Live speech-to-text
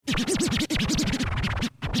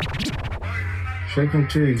Shake them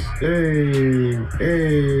titties.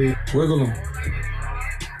 Hey. Wiggle them.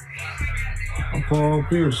 I'm Paul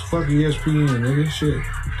Pierce. Fuck ESPN, nigga. Shit.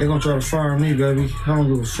 They gonna try to fire me, baby. I don't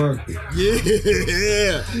give a fuck.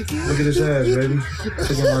 Yeah. Look at his ass, baby.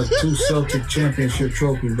 Taking like 2 Celtic championship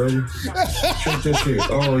trophies, baby. Shake that shit.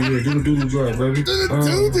 Oh, yeah. Do the doodle drop, baby. Do the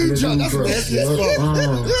doodle drop. That's nasty as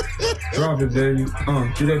fuck. Drop it, baby.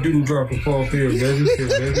 Do that doodle drop for Paul Pierce, baby.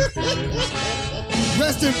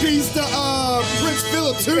 Rest in peace to Prince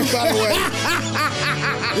Philip too, by the way.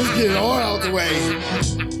 Let's get it all out the way.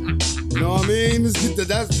 You know what I mean?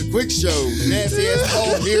 That's the quick show. Nasty ass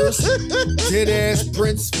Paul Pierce, dead ass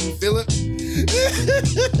Prince Philip.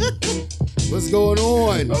 What's going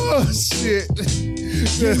on? Oh shit!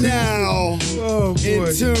 You're now in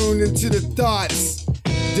tune into the thoughts,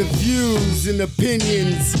 the views, and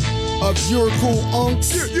opinions of Your Cool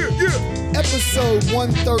Unks. Yeah. Episode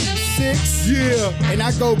 136. Yeah. And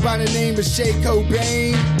I go by the name of Shay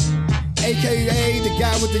Cobain, aka the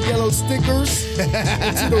guy with the yellow stickers.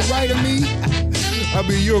 And to the right of me, I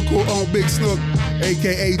be Your Cool Unk Big Snook,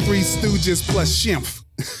 aka Three Stooges plus Shimph.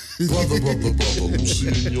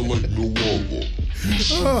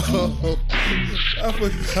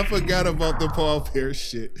 I forgot about the Paul Pierce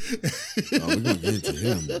shit. oh, we're gonna get into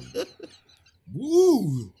him.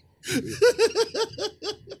 Woo!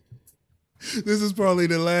 This is probably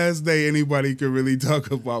the last day anybody could really talk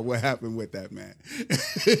about what happened with that man.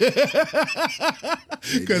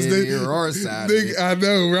 Because our side. I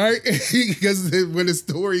know, right? Because when the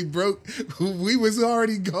story broke, we was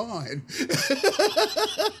already gone.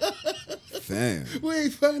 Fam. We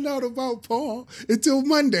ain't found out about Paul until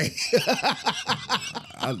Monday.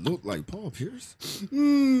 I look like Paul Pierce.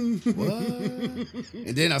 What?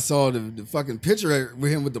 And then I saw the fucking picture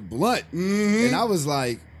with him with the blunt. And I was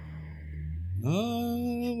like,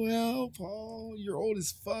 oh, well, Paul, you're old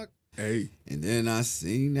as fuck. Hey. And then I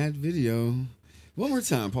seen that video. One more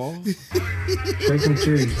time, Paul. Shake them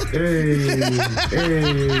titties. Hey.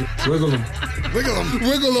 Wiggle them.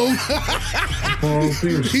 Wiggle him. Paul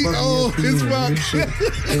Pierce. He old as fuck.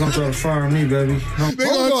 They gonna try to fire me, baby. They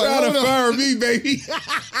gonna try to fire me, baby.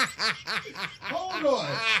 Hold on.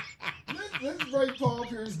 Let's break Paul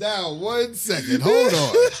Pierce down 1 second. Hold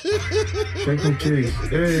on. Shake them titties.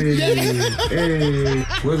 Hey.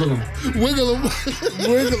 Wiggle them. Wiggle him.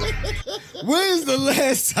 When's the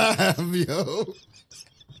last time, yo?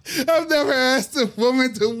 I've never asked a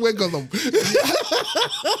woman to wiggle them.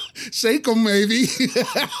 Shake them, maybe,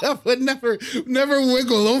 but never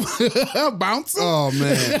wiggle them. Bounce them. Oh,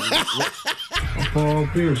 man. I'm Paul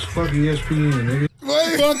Pierce. Fuck ESPN, nigga.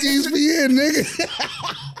 What? Fuck ESPN, nigga.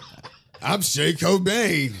 I'm Shay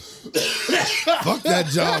Cobain. Fuck that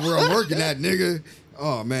job where I'm working at, nigga.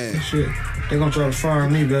 Oh, man. Shit. They gonna try to fire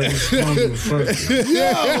me, baby. I don't give a fuck.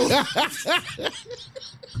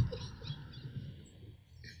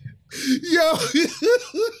 Yo.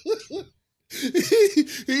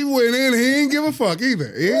 He went in. He ain't give a fuck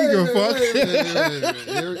either. He ain't give a fuck.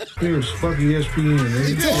 Pierce, fuck ESPN,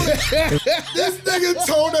 nigga. This nigga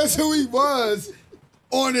told us who he was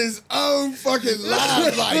on his own fucking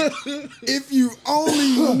live. Like, if you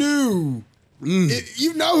only knew.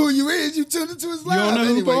 You know who you is. You tuned into his live. You don't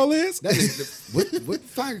know who Paul is? That is what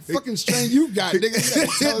fucking strain you got, nigga? You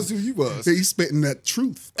gotta tell us who you was. He's spitting that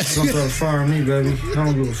truth. Don't try to fire me, baby. I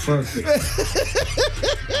don't give a fuck.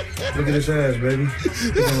 Look at his ass, baby.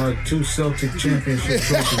 Taking like 2 Celtic championship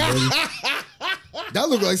trophies, baby. That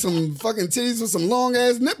look like some fucking titties with some long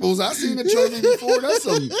ass nipples. I seen the trophy before. That's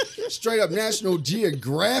some straight up National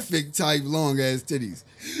Geographic type long ass titties.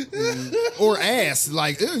 Or ass.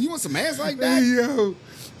 Like, ew, you want some ass like that? Yo,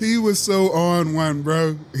 he was so on one,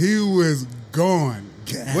 bro. He was gone.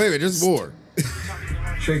 Wait, there's more.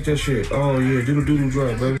 Shake that shit. Oh, yeah. Doodle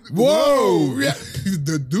drop, baby. Whoa! Yeah.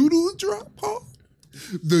 The doodle drop, Paul?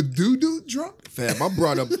 The doodle drop? Fam, I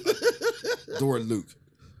brought up Dora Luke.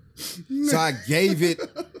 So I gave it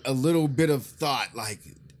a little bit of thought, like,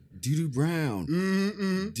 Doo-Doo Brown.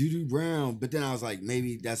 Doo-Doo Brown. But then I was like,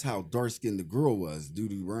 maybe that's how dark-skinned the girl was,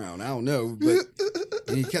 Doo-Doo Brown. I don't know. But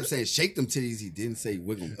and he kept saying, shake them titties. He didn't say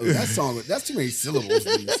wiggle them. Oh, that song, that's too many syllables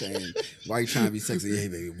for you saying, why you trying to be sexy? Hey,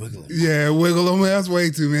 baby, wiggle them. Yeah, wiggle them. That's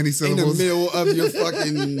way too many syllables. In the middle of your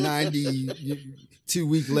fucking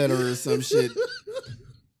 92-week letter or some shit.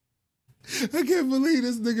 I can't believe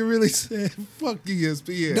this nigga really said fuck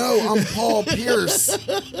ESPN. No, I'm Paul Pierce.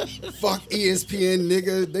 Fuck ESPN,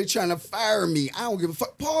 nigga. They trying to fire me. I don't give a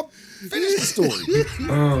fuck. Paul, finish the story.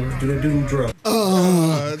 Do that doodle drop.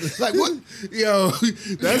 Like what? Yo,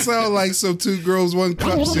 that sounds like some two girls, one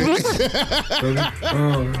cup shit. Baby.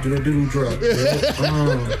 Do that doodle drop.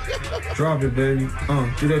 Baby. Drop it, baby.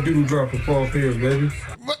 Do that doodle drop for Paul Pierce, baby.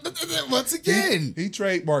 Once again. He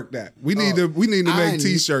trademarked that. We need to make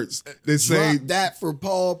T-shirts that say Drop that for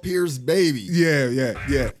Paul Pierce, baby.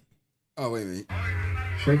 Yeah. Oh, wait a minute.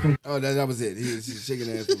 Shake him. Oh, that was it. He was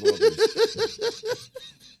shaking ass for Paul Pierce.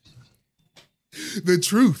 the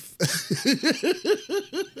truth.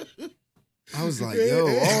 I was like, yo,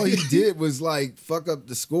 all he did was like fuck up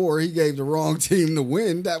the score. He gave the wrong team the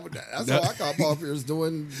win. That's what I caught Paul Pierce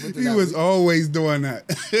doing. He was always doing that.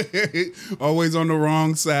 Always on the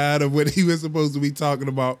wrong side of what he was supposed to be talking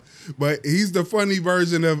about. But he's the funny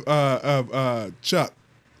version of Chuck.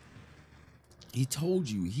 He told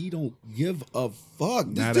you he don't give a fuck.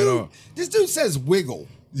 Not at all. This dude says wiggle.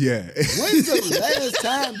 Yeah. When's the last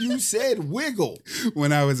time you said wiggle?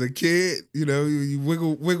 When I was a kid, you know, you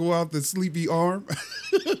wiggle out the sleepy arm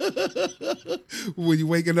when you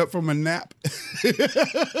waking up from a nap.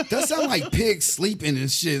 That sound like pigs sleeping and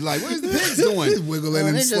shit. Like, what is the pigs doing? Wiggling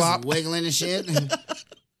and slop. Just wiggling and shit.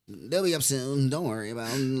 They'll be up soon. Don't worry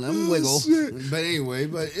about them. Let them wiggle. Shit. But anyway,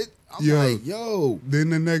 I'm like, yo.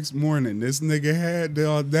 Then the next morning, this nigga had the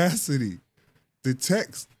audacity to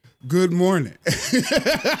text, "Good morning."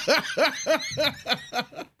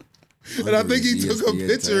 And I think he took a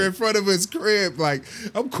picture in front of his crib, like,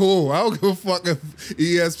 I'm cool. I don't give a fuck if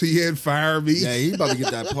ESPN fire me. Yeah, he about to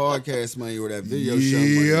get that podcast money or that video show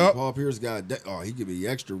money. Paul Pierce got that. Oh, he could be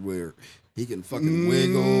extra weird. He can fucking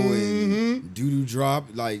wiggle and doo-doo drop.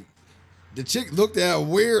 Like, the chick looked at him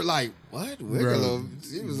weird, like, what? Wiggle?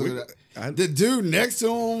 She was looking at. The dude next to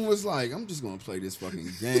him was like, I'm just going to play this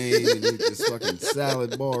fucking game and eat this fucking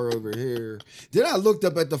salad bar over here. Then I looked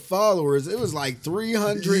up at the followers. It was like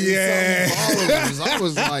 300 something followers. I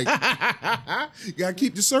was like, you got to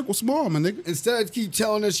keep the circle small, my nigga. Instead of keep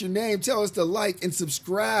telling us your name, tell us to like and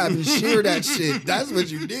subscribe and share that shit. That's what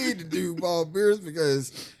you need to do, Paul Pierce,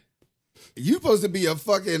 because you supposed to be a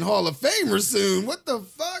fucking Hall of Famer soon. What the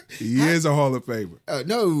fuck? He is a Hall of Famer.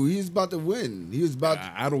 No, he's about to win. He was about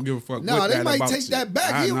to. I don't give a fuck. No, they might take that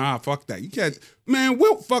back. Nah, fuck that. You can't. Man,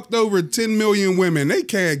 Wilt fucked over 10 million women. They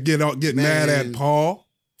can't get mad at Paul.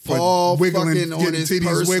 Paul wiggling, fucking on his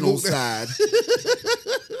personal wiggled. side.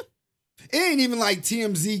 It ain't even like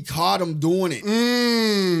TMZ caught him doing it.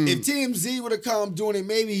 If TMZ would have caught him doing it,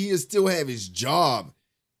 maybe he'd still have his job.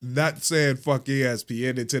 Not saying fuck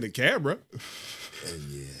ESPN into the camera.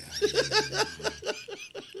 Yeah.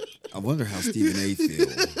 I wonder how Stephen A.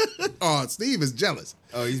 feels. Oh, Steve is jealous.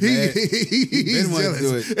 Oh, he's mad. He's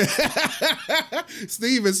jealous.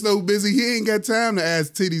 Steve is so busy, he ain't got time to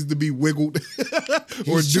ask titties to be wiggled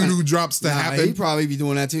or doo-doo drops to happen. He'd probably be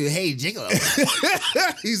doing that too. Hey, jiggle him.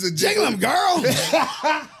 He's a Jiggle him, girl.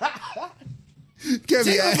 Can't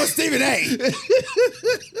be, Jiggle him for Stephen A.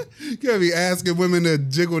 Can't be asking women to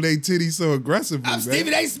jiggle their titties so aggressively, I'm man.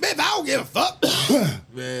 Stephen A. Smith. I don't give a fuck.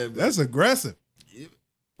 Man, That's aggressive.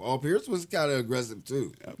 Paul Pierce was kind of aggressive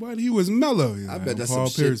too. But he was mellow. I bet that's Paul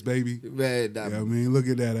some Pierce, shit. baby. Man, Yeah, I mean, look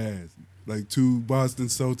at that ass. Like 2 Boston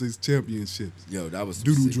Celtics championships. yo, that was some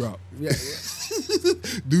Doo-doo sick- drop. Yeah,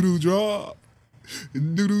 Doo-doo drop.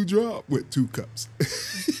 Doo-doo drop with 2 cups.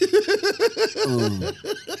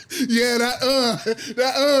 Yeah,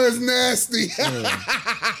 that is nasty.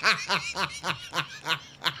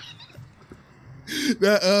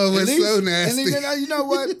 That was so nasty. And then, you know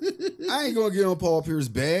what? I ain't gonna get on Paul Pierce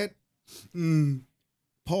bad.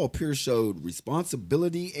 Paul Pierce showed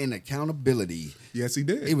responsibility and accountability. Yes, he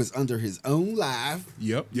did. It was under his own life.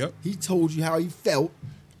 Yep. He told you how he felt.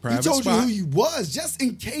 Private he told spot. you who he was, just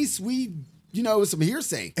in case we, some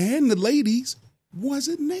hearsay. And the ladies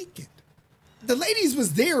wasn't naked. The ladies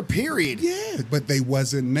was there, period. Yeah, but they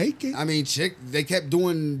wasn't naked. I mean, they kept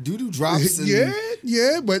doing doo-doo drops. And,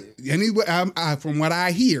 yeah, but anyway, from what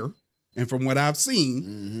I hear and from what I've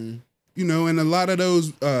seen, in a lot of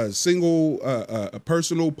those single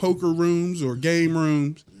personal poker rooms or game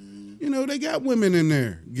rooms, they got women in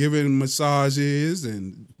there giving massages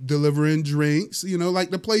and delivering drinks,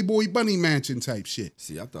 like the Playboy Bunny Mansion type shit.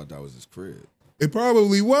 See, I thought that was his crib. It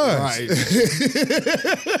probably was. Right.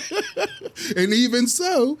 And even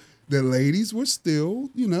so, the ladies were still,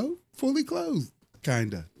 fully clothed,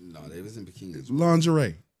 kind of. No, they was in bikinis.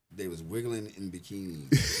 Lingerie. They was wiggling in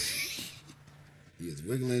bikinis. He was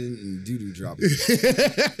wiggling and doo-doo dropping.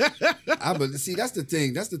 But see, that's the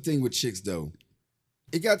thing. That's the thing with chicks, though.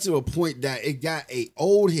 It got to a point that it got a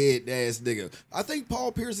old head ass nigga. I think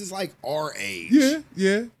Paul Pierce is like our age.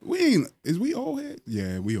 Yeah. We ain't. Is we old head?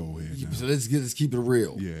 Yeah, we old head. Now. So let's keep it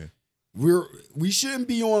real. Yeah. We shouldn't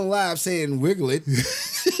be on live saying wiggle it.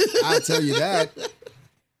 I'll tell you that.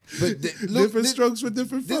 But different strokes for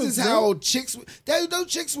different folks. This is how chicks. Those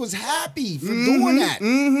chicks was happy for doing that.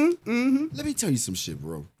 Let me tell you some shit,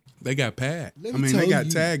 bro. They got pad. Let I me mean, tell they got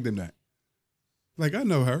you. tagged in that. Like I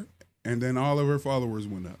know her, and then all of her followers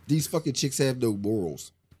went up. These fucking chicks have no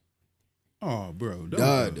morals. Oh, bro,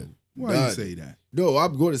 Dud. Why you say that? No,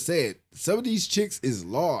 I'm going to say it. Some of these chicks is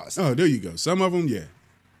lost. Oh, there you go. Some of them, yeah.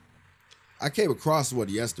 I came across one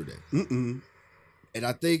yesterday, Mm-mm. and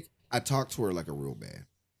I think I talked to her like a real man.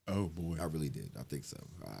 Oh boy. I really did. I think so.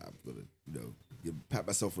 I'm gonna, pat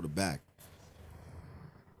myself on the back.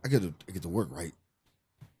 I get to work, right?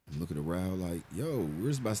 I'm looking around like, yo,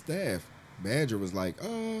 where's my staff? Manager was like,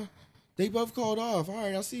 they both called off. All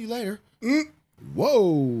right, I'll see you later.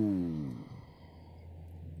 Whoa.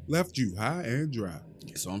 Left you high and dry.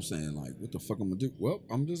 So I'm saying, like, what the fuck I'm gonna do? Well,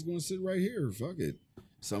 I'm just gonna sit right here. Fuck it.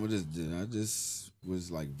 Some of this, I just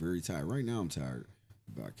was like very tired. Right now I'm tired.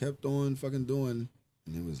 But I kept on fucking doing,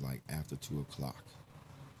 and it was like after 2:00.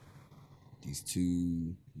 These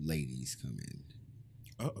two ladies come in.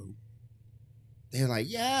 Uh-oh. They're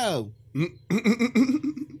like, yo, the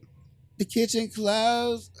kitchen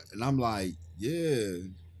closed. And I'm like, yeah,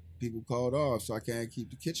 people called off, so I can't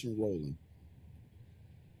keep the kitchen rolling.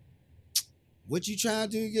 What you trying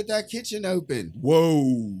to do to get that kitchen open? Whoa.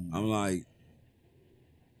 I'm like,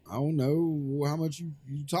 I don't know how much you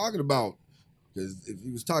talking about. Because if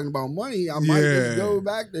you was talking about money, I might just go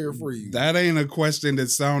back there for you. That ain't a question that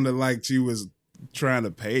sounded like she was trying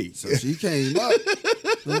to pay. So she came up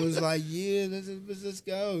and was like, yeah, let's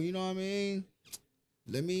go. You know what I mean?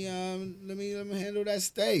 Let me handle that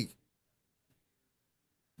steak.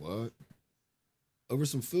 What? Over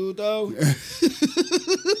some food though?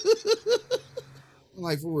 I'm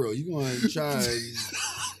like, for real, you gonna try?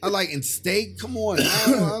 I like in steak. Come on,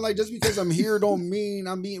 I like just because I'm here don't mean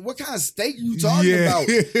I'm being. What kind of steak you talking about?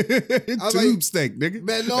 Tube steak, nigga.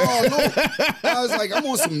 Man, no. I was like, I'm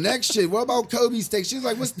on some next shit. What about Kobe steak? She's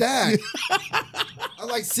like, what's that? I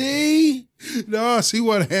was like, see? No, she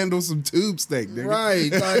want to handle some tube steak, nigga.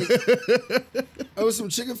 Right. Like, some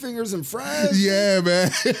chicken fingers and fries. Yeah, man.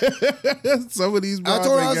 Some of these I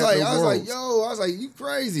told her, I was like, yo, you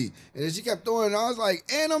crazy. And then she kept throwing it. I was like,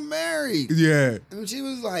 and I'm married. Yeah. And she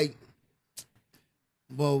was like,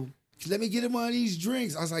 well, let me get him one of these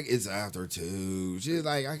drinks. I was like, it's after 2. She was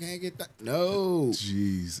like, I can't get that. No.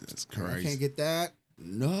 Jesus Christ. I can't get that.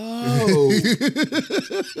 No.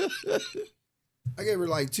 I gave her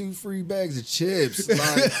like 2 free bags of chips.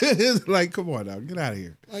 Like, it's like, come on now, get out of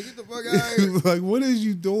here. like get the fuck out of here. Like, what is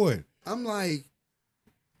you doing? I'm like,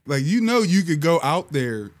 you could go out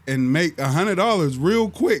there and make $100 real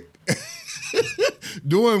quick.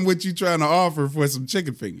 Doing what you trying to offer for some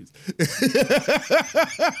chicken fingers.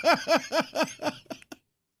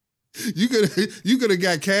 You could have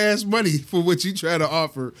got cash money for what you try to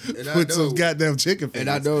offer with some goddamn chicken fingers. And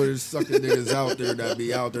I know there's sucker niggas out there that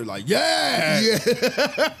be out there like, yeah.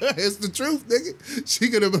 It's the truth, nigga. She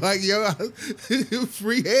could have been like, yo,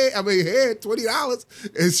 free head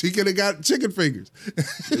 $20, and she could have got chicken fingers.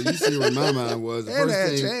 You see where my mind was.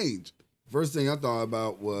 The change. First thing I thought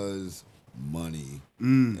about was money.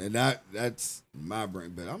 And that's my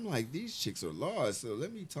brain. But I'm like, these chicks are lost. So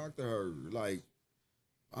let me talk to her. Like,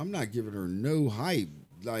 I'm not giving her no hype.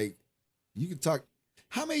 Like, you can talk.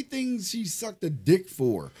 How many things she sucked a dick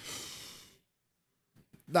for?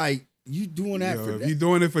 Like, you doing that for that? If you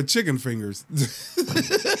doing it for chicken fingers,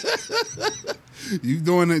 you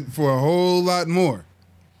doing it for a whole lot more.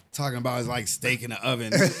 Talking about is like steak in the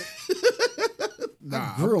oven.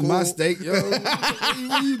 Nah, grill cool. my steak, yo. What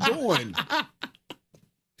are you doing?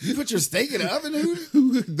 You put your steak in the oven,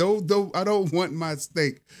 dude? Don't I don't want my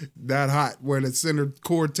steak that hot where the center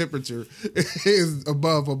core temperature is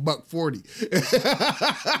above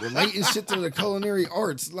 $140. Relating shit to the culinary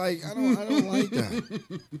arts. Like, I don't like that.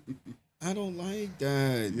 I don't like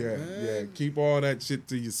that. Yeah, man. yeah. Keep all that shit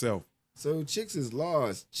to yourself. So chicks is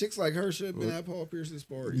lost. Chicks like her should have been at Paul Pierce's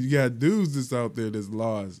party. You got dudes that's out there that's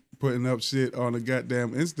lost, putting up shit on a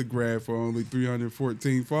goddamn Instagram for only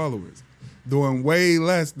 314 followers. Doing way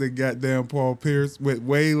less than goddamn Paul Pierce with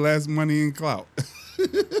way less money and clout.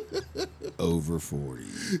 Over 40.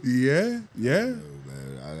 Yeah. Man,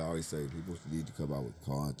 I always say people need to come out with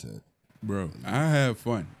content. Bro, I have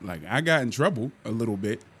fun. Like, I got in trouble a little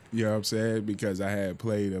bit, you know what I'm saying? Because I had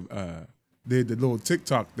did the little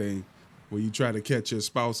TikTok thing where you try to catch your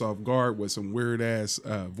spouse off guard with some weird ass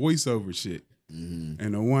voiceover shit.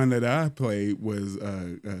 And the one that I played was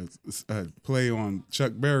a play on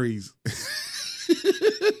Chuck Berry's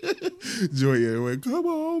joint. It went, come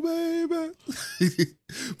on, baby.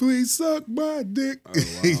 Please suck my dick. Oh,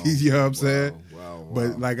 wow. You know what I'm saying? Wow.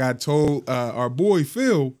 But like I told our boy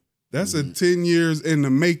Phil, that's a 10 years in the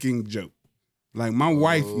making joke. Like my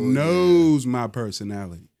wife knows my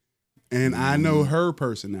personality. And I know her the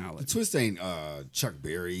personality. twist ain't Chuck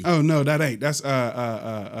Berry. Oh no, that ain't. That's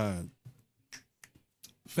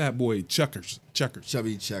Fat Boy Chuckers.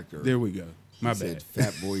 Chubby Checker. There we go. My Said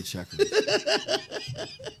bad. Fat Boy Checker.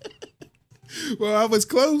 Well, I was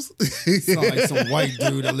close. Sound like some white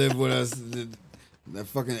dude that lived with us that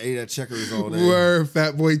fucking ate at Checkers all day. Word,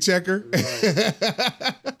 Fat Boy Checker.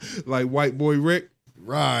 Like White Boy Rick.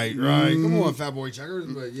 Right. Come on, Fat Boy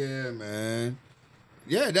Checkers. But yeah, man.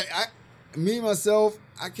 Yeah, me myself,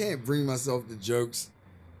 I can't bring myself to jokes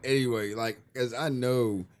anyway. Like, as I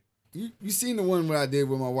know, you seen the one where I did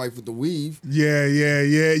with my wife with the weave. Yeah.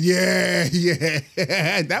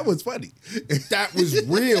 That was funny. That was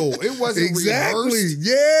real. It wasn't Exactly. rehearsed.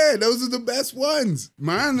 Yeah, those are the best ones.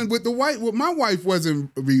 Mine with my wife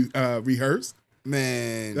wasn't rehearsed.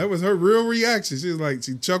 Man. That was her real reaction. She was like,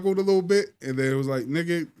 she chuckled a little bit, and then it was like,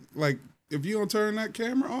 nigga, like, if you don't turn that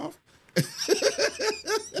camera off.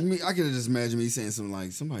 I mean, I could just imagine me saying something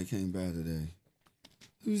like, somebody came by today.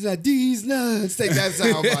 Who's that? These nuts. Take that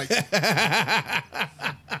sound like.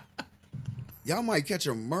 Y'all might catch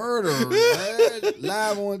a murder, man,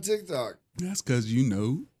 live on TikTok. That's because you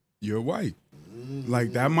know your wife.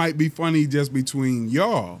 Like, that might be funny just between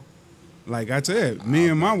y'all. Like I said, me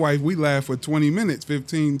and my wife, we laughed for 20 minutes,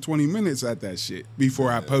 15, 20 minutes at that shit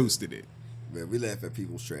before I posted it. Man, we laugh at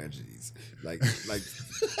people's tragedies. Like.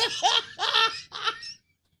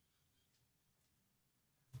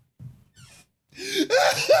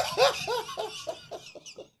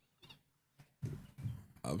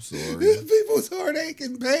 I'm sorry. People's heartache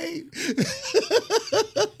and pain.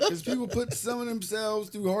 Because people put some of themselves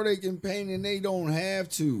through heartache and pain and they don't have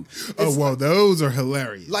to. Oh, well, those are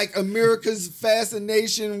hilarious. Like America's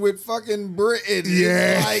fascination with fucking Britain.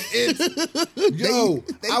 Yeah. I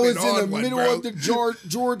was in the middle of the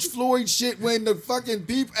George Floyd shit when the fucking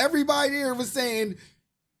people, everybody there was saying,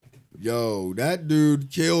 yo, that dude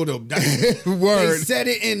killed him. Word. They said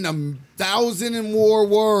it in 1,000 and more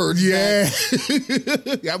words. Yeah.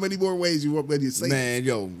 How many more ways you want me to say? Man,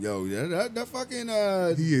 yo, that fucking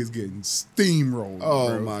he is getting steamrolled. oh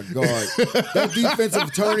bro. my God. That defensive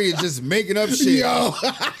attorney is just making up shit. Yo.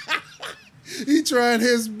 He trying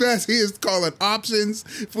his best. He is calling options,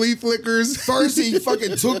 flea flickers. First he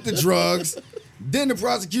fucking took the drugs. Then the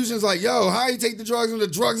prosecution's like, yo, how you take the drugs when the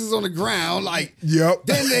drugs is on the ground? Like, Yep.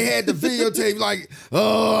 Then they had the videotape like,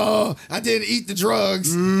 oh, I didn't eat the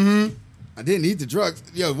drugs. Mm-hmm. I didn't eat the drugs.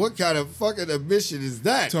 Yo, what kind of fucking admission is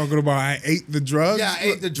that? Talking about I ate the drugs. Yeah, I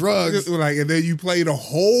ate the drugs. Like, and then you play the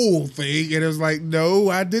whole thing, and it's like, no,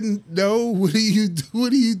 I didn't know. What are you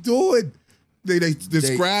doing? They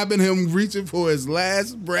describing him reaching for his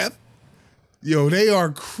last breath. Yo, they are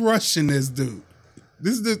crushing this dude.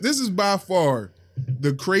 This is by far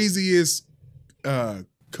the craziest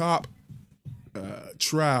cop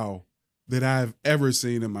trial that I've ever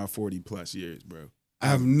seen in my 40 plus years, bro.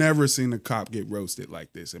 I've never seen a cop get roasted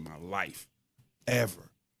like this in my life, ever.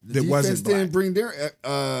 The defense didn't bring their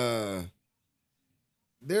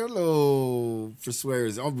little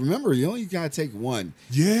persuaders. Oh, remember, you only gotta take one.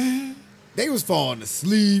 Yeah, they was falling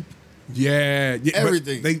asleep. Yeah,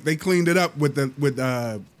 everything. They cleaned it up with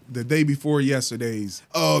the day before yesterday's.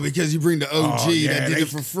 Oh, because you bring the OG that did it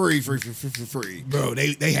for free. Bro,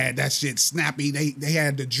 they had that shit snappy. They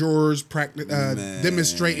had the jurors practice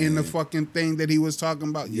demonstrating the fucking thing that he was talking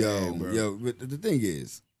about. Yo, but the thing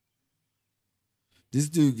is, this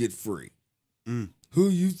dude get free. Who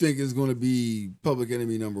you think is going to be public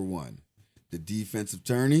enemy number one? The defensive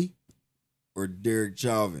attorney or Derek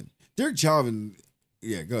Chauvin? Derek Chauvin,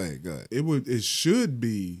 yeah, go ahead. It should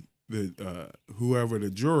be the whoever the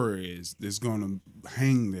juror is that's gonna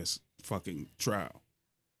hang this fucking trial.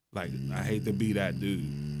 Like, I hate to be that dude.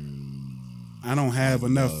 I don't have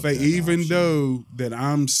enough faith, even though that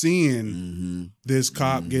I'm seeing this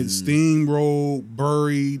cop get steamrolled,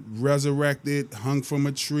 buried, resurrected, hung from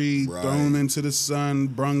a tree, thrown into the sun,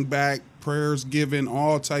 brung back, prayers given,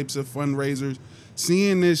 all types of fundraisers.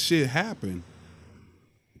 Seeing this shit happen,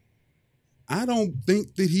 I don't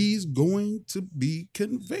think that he's going to be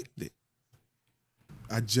convicted.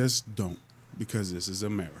 I just don't, because this is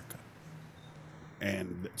America.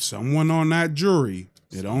 And someone on that jury,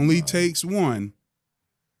 it only takes one,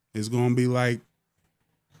 is going to be like,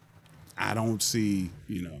 I don't see,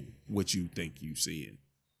 what you think you seeing.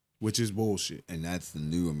 which is bullshit. And that's the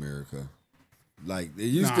new America. Like, there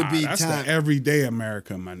used to be that's time. the everyday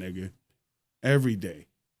America, my nigga. Every day.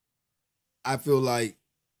 I feel like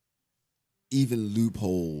even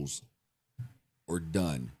loopholes are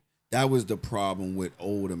done. That was the problem with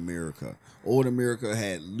old America. Old America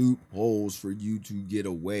had loopholes for you to get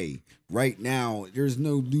away. Right now, there's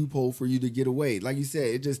no loophole for you to get away. Like you said,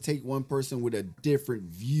 it just take one person with a different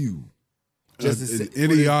view. An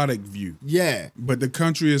idiotic view. Yeah. But the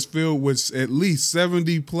country is filled with at least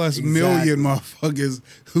 70 plus million motherfuckers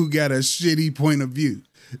who got a shitty point of view.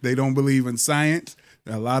 They don't believe in science.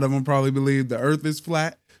 A lot of them probably believe the earth is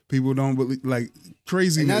flat. People don't believe, like,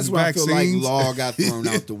 crazy. And that's why I feel like vaccines. law got thrown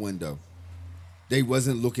out the window. They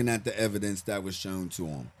wasn't looking at the evidence that was shown to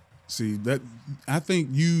them. See, that I think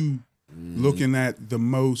you looking at the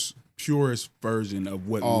most purest version of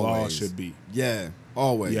what law should be. Yeah,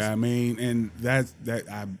 always. Yeah, I mean, and that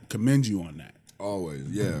I commend you on that. Always,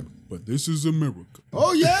 yeah. But this is America.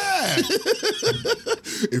 Oh, yeah.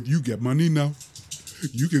 If you get money now,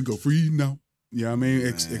 you can go free now. Yeah, I mean,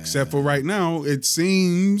 except for right now, it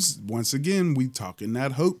seems, once again, we talking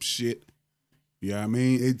that hope shit. Yeah, I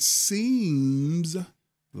mean, it seems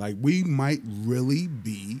like we might really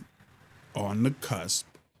be on the cusp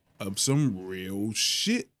of some real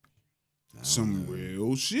shit. Some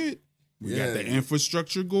real shit. We got the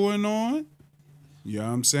infrastructure going on. You know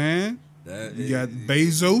what I'm saying? You got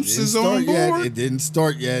Bezos is on board. It didn't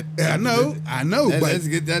start yet. I know. But let's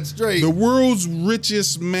get that straight. The world's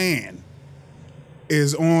richest man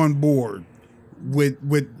is on board with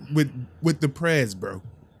the prez, bro.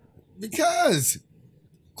 Because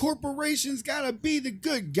corporations gotta be the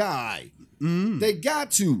good guy. They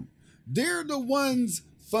got to. They're the ones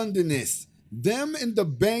funding this. Them and the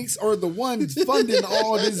banks are the ones funding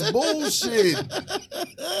all this bullshit.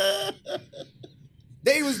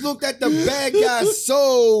 They was looked at the bad guys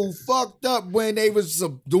so fucked up when they was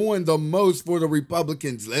doing the most for the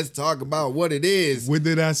Republicans. Let's talk about what it is. What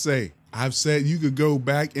did I say? I've said you could go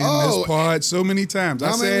back in this pod so many times.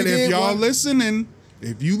 I said if y'all listening,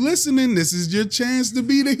 if you listening, this is your chance to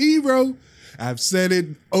be the hero. I've said it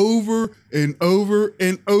over and over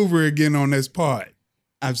and over again on this pod.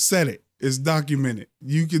 I've said it. It's documented.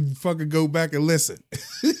 You can fucking go back and listen.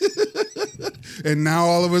 And now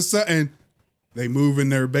all of a sudden, they move in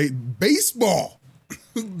their baseball.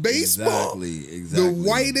 Baseball. Exactly. The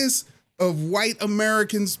whitest of white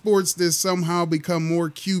American sports that somehow become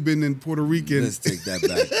more Cuban than Puerto Rican. Let's take that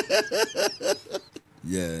back.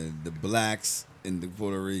 Yeah, the blacks and the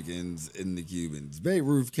Puerto Ricans and the Cubans. Babe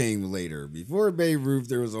Ruth came later. Before Babe Ruth,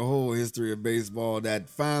 there was a whole history of baseball that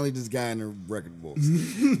finally just got in the record books.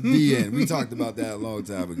 The end. We talked about that a long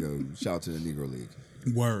time ago. Shout out to the Negro League.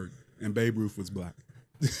 Word. And Babe Ruth was black.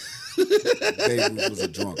 Babe Ruth was a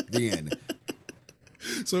drunk. The end.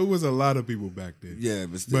 So it was a lot of people back then. Yeah,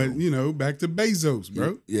 but still. But, you know, back to Bezos,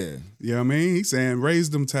 bro. Yeah. You know what I mean? He's saying, raise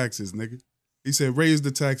them taxes, nigga. He said, raise the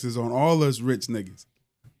taxes on all us rich niggas.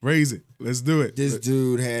 Raise it. Let's do it. This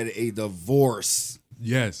dude had a divorce.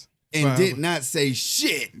 Yes. And did not say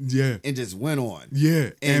shit. Yeah. And just went on. Yeah.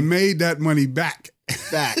 And made that money back.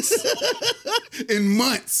 Facts. In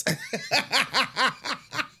months.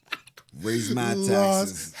 Raise my taxes.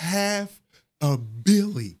 Lost $500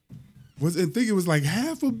 million. I think it was like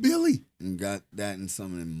 $500 million. And got that in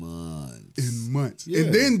some in months. In months. Yeah.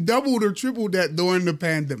 And then doubled or tripled that during the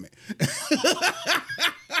pandemic.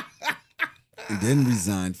 And then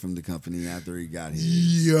resigned from the company after he got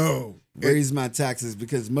here. Yo. Raise my taxes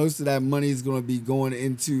because most of that money is going to be going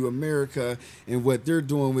into America and what they're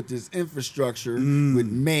doing with this infrastructure with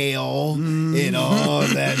mail and all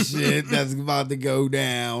that shit that's about to go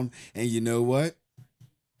down. And you know what?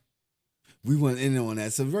 We went in on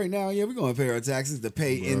that. So right now, yeah, we're going to pay our taxes to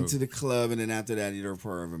pay into the club. And then after that, you're a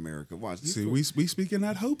part of America. Watch this. See, we speaking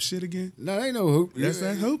that hope shit again. No, ain't no hope. That's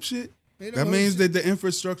that hope shit. That That means that the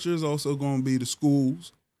infrastructure is also going to be the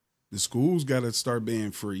schools. The schools got to start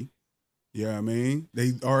being free. Yeah, you know I mean,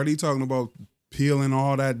 they already talking about peeling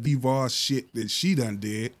all that DeVos shit that she done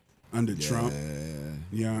did under Trump.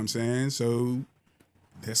 You know what I'm saying? So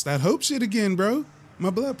that's that hope shit again, bro.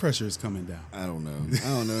 My blood pressure is coming down. I don't know.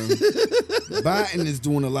 Biden is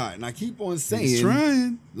doing a lot, and I keep on saying, He's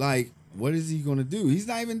trying. Like, what is he going to do? He's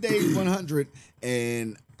not even day 100,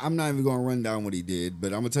 and I'm not even going to run down what he did, but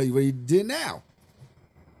I'm going to tell you what he did now.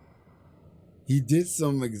 He did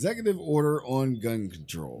some executive order on gun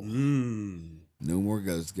control. No more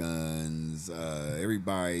ghost guns.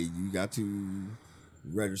 Everybody, you got to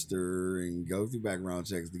register and go through background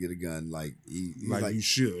checks to get a gun. Like, he's like you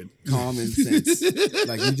should. common sense.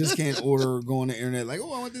 Like, you just can't go on the internet like,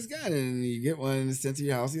 oh, I want this gun, and you get one and it's sent to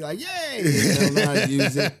your house. You're like, yay! You don't know how to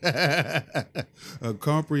use it. A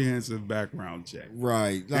comprehensive background check.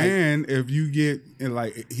 Right. Like, And if you get,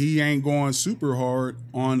 like, he ain't going super hard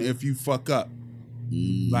on if you fuck up.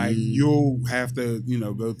 Like, you'll have to,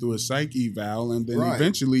 go through a psych eval, and then Right.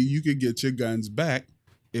 eventually you could get your guns back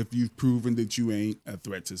if you've proven that you ain't a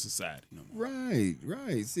threat to society no more.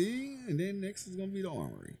 right. See? And then next is going to be the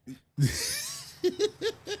armory.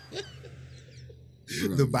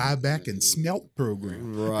 The buyback and smelt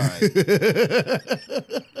program. Right.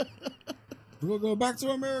 We're going to go back to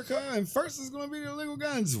America, and first it's going to be the illegal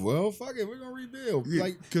guns. Well, fuck it. We're going to rebuild. Yeah,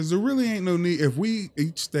 Like, because there really ain't no need. If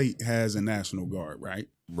each state has a National Guard, right?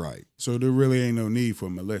 right. So there really ain't no need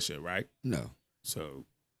for militia, right? No. So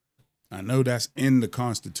I know that's in the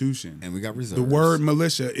Constitution. And we got reserves. The word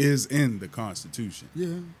militia is in the Constitution,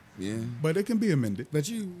 Yeah. but it can be amended. But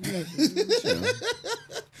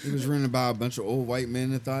it was written by a bunch of old white men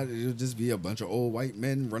that thought it would just be a bunch of old white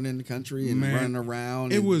men running the country and Man, running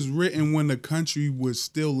around. It was written when the country was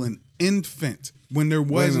still an infant, when there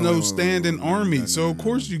was no standing army. No, So of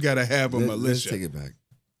course you got to have a Let's militia. take it back.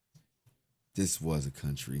 This was a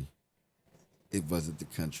country. It wasn't the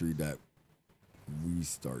country that we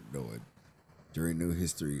start knowing. There ain't no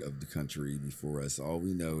history of the country before us. All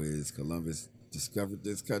we know is Columbus discovered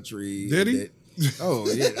this country. Did he? Oh,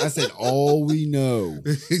 yeah. I said all we know.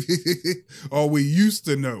 All we used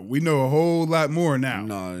to know. We know a whole lot more now.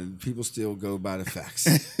 No, people still go by the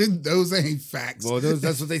facts. Those ain't facts. Well,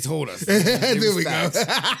 that's what they told us. There we go.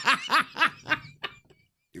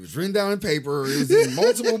 It was written down in paper. It was in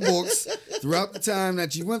multiple books throughout the time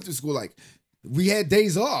that you went through school. Like, we had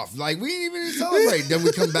days off. Like, we didn't even celebrate. Then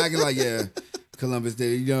we come back and like, yeah, Columbus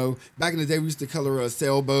Day. Back in the day, we used to color a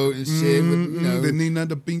sailboat and shit. With, The Nina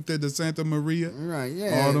de Pinta de Santa Maria. Right,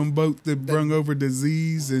 yeah. All them boats that brung over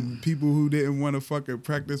disease and people who didn't want to fucking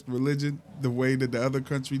practice religion the way that the other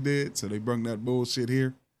country did. So they brung that bullshit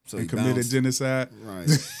here So and he committed bounced. genocide. Right.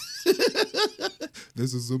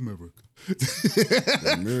 This is America.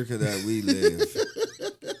 The America that we live.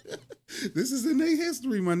 This is in their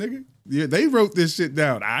history, my nigga. Yeah, they wrote this shit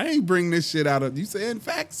down. I ain't bring this shit out of you saying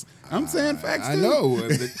facts. I'm saying facts I too. know.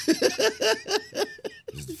 But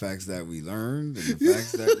it's the facts that we learned and the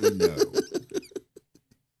facts that we know.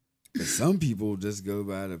 But some people just go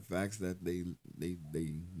by the facts that they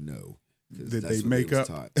know. 'Cause That that's they what make was up.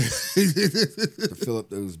 taught to fill up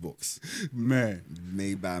those books Man,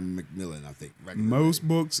 made by Macmillan, I think. most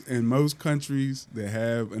books in most countries that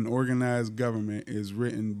have an organized government is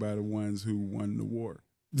written by the ones who won the war.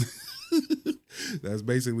 That's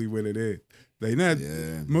basically what it is. They not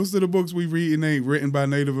Yeah. most of the books we read ain't written by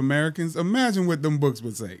Native Americans. Imagine what them books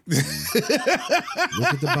would say. Look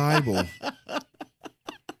at the Bible.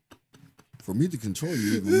 For me to control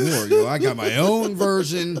you even more, I got my own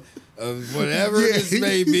version of whatever this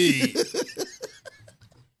may be.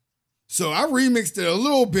 So I remixed it a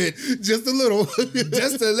little bit, Just a little.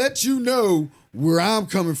 just to let you know where I'm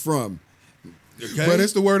coming from. Okay? But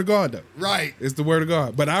it's the word of God though. right. It's the word of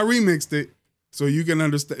God. But I remixed it so you can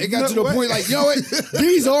understand. It got to the what? point like, you know what?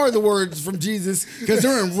 These are the words from Jesus because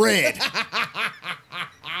they're in red.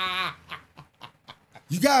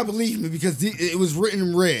 You gotta believe me because it was written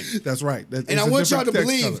in red. That's right. And I want y'all to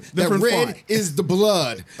believe that red is the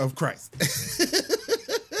blood. of Christ.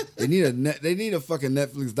 They need a fucking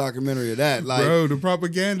Netflix documentary of that. Like, Bro, the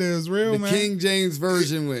propaganda is real, the man. King James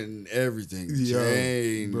version when everything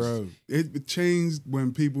changed. Bro, it changed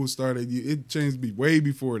when people started. It changed way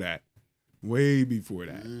before that. Way before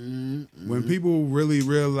that. When people really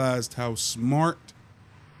realized how smart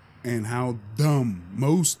and how dumb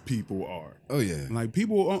most people are. Oh yeah. Like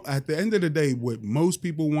people, at the end of the day, what most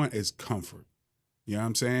people want is comfort. You know what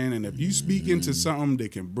I'm saying? And if you speak into something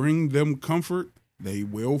that can bring them comfort, they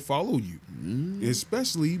will follow you.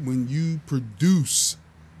 Especially when you produce.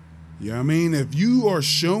 You know what I mean? If you are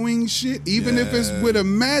showing shit, even if it's with a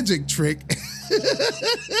magic trick,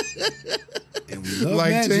 And we love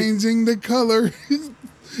like magic. changing the color,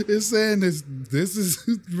 it's saying this is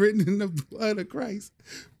written in the blood of Christ.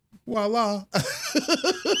 Voila.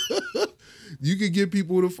 You could get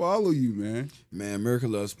people to follow you, man. Man, America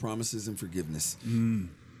loves promises and forgiveness. And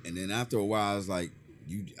then after a while, it's like,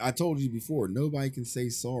 I told you before, nobody can say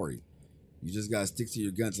sorry. You just got to stick to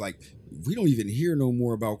your guns. Like, we don't even hear no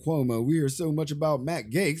more about Cuomo. We hear so much about Matt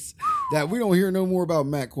Gaetz that we don't hear no more about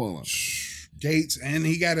Matt Cuomo. Gates, and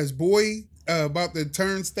he got his boy about to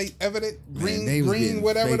turn state evident, Man, they was green, getting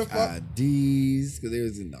whatever fake the fuck. IDs because they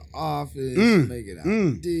was in the office making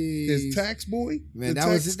IDs. His tax boy, Man, the that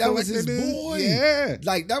was tax his collector dude? boy. Yeah,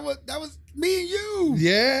 Like that was me and you.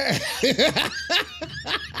 yeah.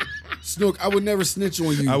 Snook, I would never snitch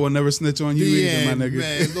on you. I will never snitch on you either, my nigga.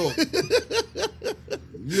 Man, look.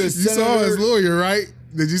 You saw his lawyer, right?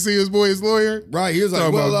 Did you see his boy's lawyer? Right, he was like,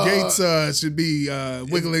 Talking well, about Gates should be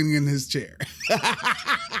wiggling in his chair.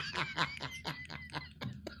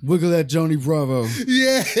 wiggle that Johnny Bravo.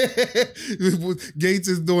 Yeah. Gates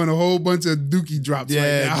is doing a whole bunch of dookie drops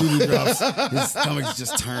right now. Doo-doo drops. His stomach's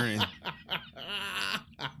just turning.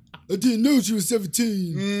 I didn't know she was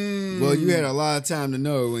 17. Well, you had a lot of time to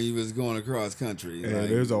know when you was going across country. Yeah, like,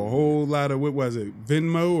 there's a whole lot of, what was it,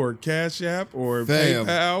 Venmo or Cash App or Fam.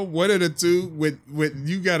 PayPal? One of the two with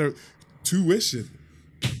you got a tuition.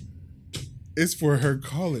 It's for her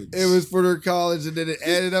college. It was for their college, and then it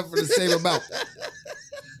added up for the same amount.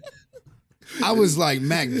 I was like,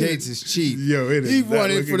 Matt Gates is cheap. Yo, it is He not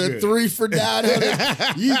wanted for the looking good. 3 for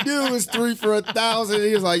 900. You knew it was 3 for 1,000.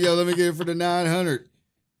 He was like, yo, let me get it for the 900.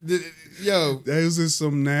 Yo, Those are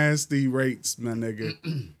some nasty rates, my nigga.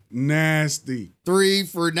 Nasty. 3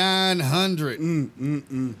 for 900.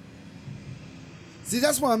 See,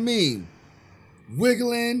 that's what I mean.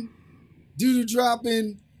 Wiggling, doo-doo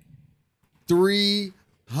dropping,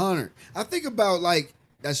 300. I think about like,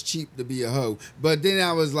 that's cheap to be a hoe. But then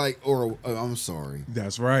I was like, I'm sorry,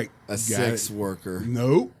 That's right. a Got sex it. worker.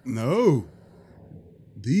 No.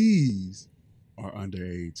 These are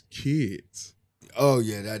underage kids. Oh,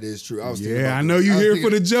 yeah, that is true. I was thinking Yeah, about I know you was here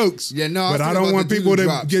thinking- for the jokes. Yeah, no, I was but I thinking don't about want the people doo-doo to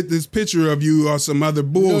drops. get this picture of you or some other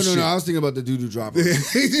bullshit. No, I was thinking about the doo-doo dropper.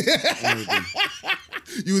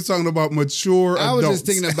 You was talking about mature I was adults. just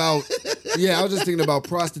thinking about, I was just thinking about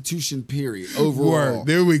prostitution, period, overall. Word.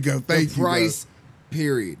 There we go. The Thank you. bro. price,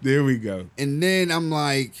 period. There we go. And then I'm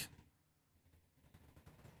like,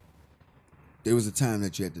 there was a time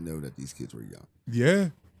that you had to know that these kids were young. Yeah.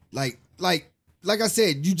 Like I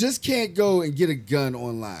said, you just can't go and get a gun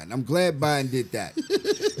online. I'm glad Biden did that.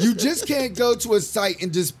 You just can't go to a site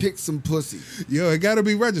and just pick some pussy. Yo, it got to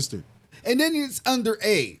be registered. And then it's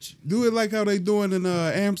underage. Do it like how they doing in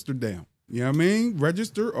Amsterdam. You know what I mean?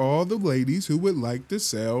 Register all the ladies who would like to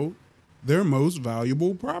sell their most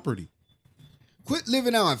valuable property. Quit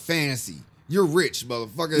living out in fantasy. You're rich,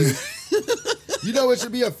 motherfucker. You know what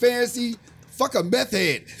should be a fantasy? Fuck a meth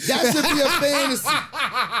head. That should be a fantasy.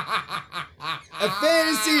 A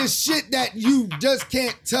fantasy is shit that you just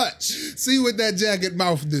can't touch. See what that jacket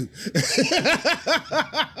mouth do.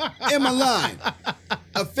 Am I lying?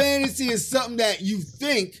 A fantasy is something that you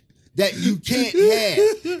think that you can't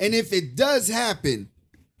have. And if it does happen,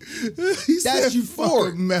 that's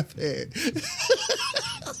euphoric. Meth head.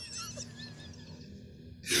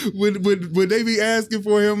 Would they be asking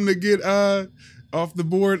for him to get off the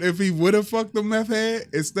board if he would have fucked a meth head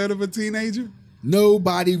instead of a teenager?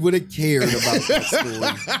 Nobody would have cared about that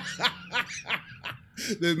story.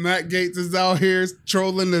 That Matt Gates is out here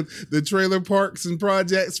trolling the trailer parks and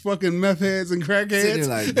projects, fucking meth heads and crackheads. Sitting there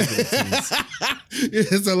like,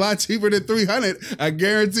 It's a lot cheaper than $300. I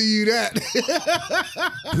guarantee you that.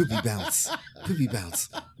 poopy bounce. Poopy bounce.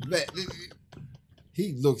 Man,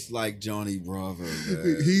 he looks like Johnny Bravo,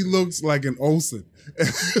 man. He looks like an Olsen.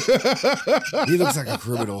 He looks like a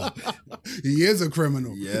criminal. He is a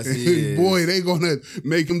criminal. Yes, he is. Boy, they gonna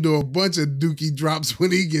make him do a bunch of dookie drops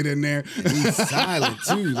when he get in there. He's silent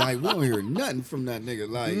too. Like, we don't hear nothing from that nigga.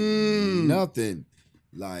 Like, nothing.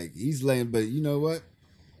 Like, he's laying, but you know what?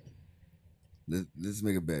 Let's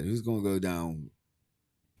make a bet. Who's gonna go down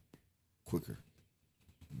quicker?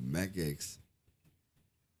 Matt Gates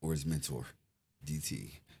or his mentor,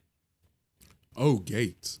 DT? Oh,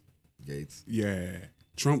 Gates. Gates. Yeah.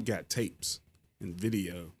 Trump got tapes and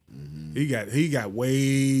video. He got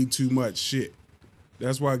way too much shit.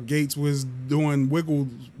 That's why Gates was doing wiggle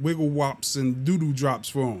wops and doodle drops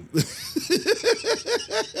for him.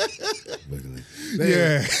 Wiggling.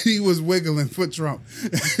 Yeah, he was wiggling for Trump.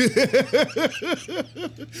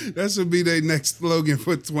 That should be their next slogan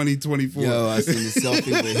for 2024. Yo, I seen the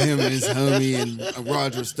selfie with him and his homie and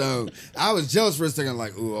Roger Stone. I was jealous for a second,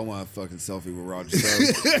 like, ooh, I want a fucking selfie with Roger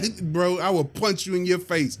Stone. Bro, I will punch you in your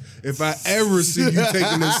face if I ever see you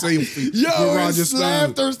taking a selfie Yo, with and Roger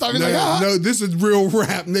slammed Stone. her stuff. He's No, like, ah. no, this is real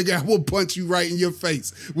rap, nigga. I will punch you right in your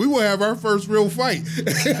face. We will have our first real fight.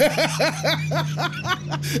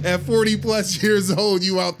 At 40 plus years old,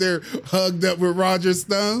 you out there hugged up with Roger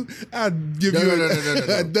Stone. I'd give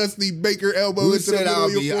a Dusty Baker elbow Who into the said middle I'll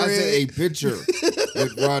of your be? I forehead. said a picture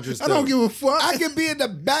with Roger I Stone. don't give a fuck. I could be in the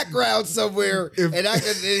background somewhere, and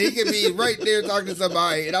he could be right there talking to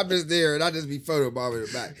somebody, and I'm just there, and I just be photobombing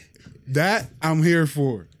the back. That I'm here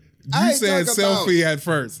for. I You ain't said talking about- selfie at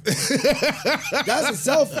first. That's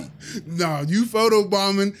a selfie. No, you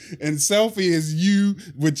photobombing, and selfie is you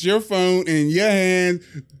with your phone in your hand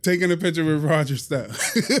taking a picture with Roger Stone.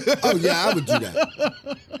 Oh yeah, I would do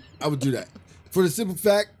that. I would do that for the simple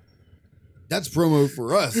fact that's promo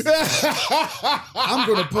for us. I'm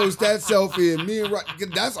gonna post that selfie, and me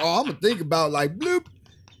and that's all I'm gonna think about. Like bloop,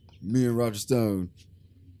 me and Roger Stone.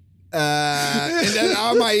 And then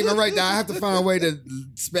I might even write down. I have to find a way to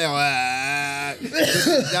spell. That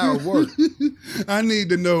would work. I need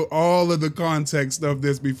to know all of the context of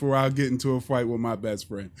this before I get into a fight with my best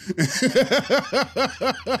friend.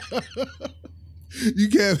 You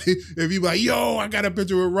can't be, if you be like, yo, I got a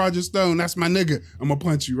picture with Roger Stone, that's my nigga. I'm gonna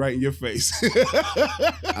punch you right in your face.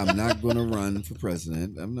 I'm not gonna run for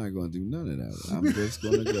president. I'm not gonna do none of that. I'm just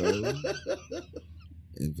gonna go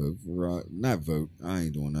and vote for not vote. I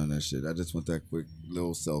ain't doing none of that shit. I just want that quick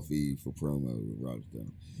little selfie for promo with Roger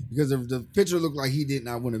Stone because the picture looked like he did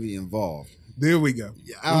not want to be involved. There we go.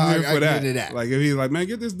 Yeah, I'm here for I that. get that. Like if he's like, man,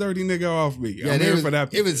 get this dirty nigga off me. Yeah, I'm here for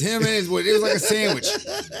that. It was him and his. It was like a sandwich.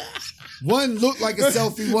 One looked like a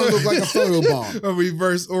selfie. One looked like a photo bomb. A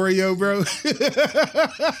reverse Oreo, bro.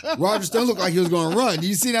 Roger Stone looked like he was going to run. Do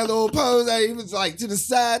you see that little pose? He was like to the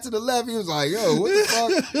side, to the left. He was like, yo, what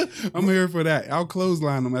the fuck? I'm here for that. I'll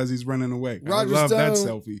clothesline him as he's running away. Roger I love that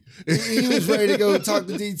Stone, selfie. he was ready to go talk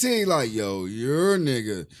to DT like, yo, you're a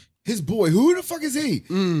nigga. His boy, who the fuck is he?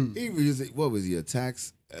 He was, what was he, a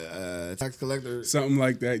tax collector? Something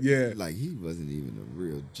like that, yeah. Like, he wasn't even a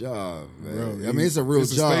real job, man. Bro, I mean, it's a real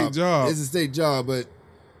it's a job. state job. It's a state job, but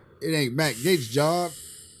it ain't Matt Gates' job.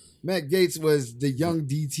 Matt Gates was the young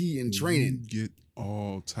DT in training. You get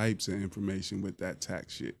all types of information with that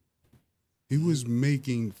tax shit. He was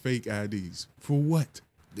making fake IDs. For what?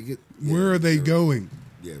 Where are they going?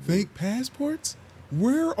 Yeah, Fake passports?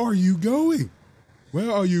 Where are you going? Where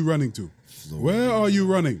are you running to? Florida. Where are you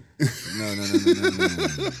running? No.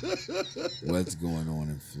 What's going on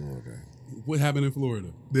in Florida? What happened in Florida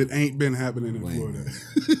that ain't been happening in Wait a Florida? minute.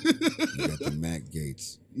 You got the Matt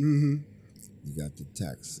Gates. Mm-hmm. You got the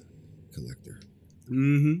tax collector.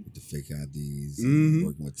 Mm-hmm. With the fake IDs,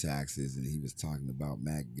 working with taxes, and he was talking about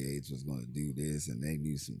Matt Gates was going to do this, and they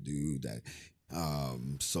knew some dude that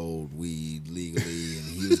sold weed legally, and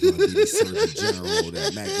he was going to be the Surgeon General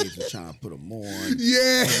that Matt Gates was trying to put him on.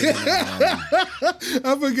 Yeah,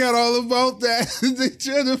 I forgot all about that. They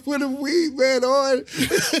tried to put a weed man on.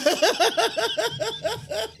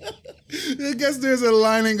 I guess there's a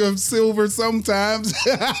lining of silver sometimes.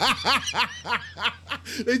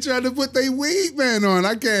 They tried to put their weed man on.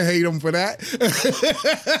 I can't hate them for that.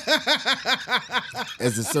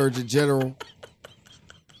 As the Surgeon General.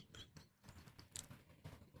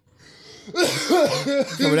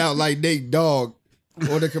 Coming out like Nate Dogg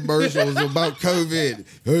on the commercials about COVID.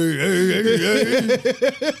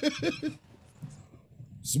 Hey.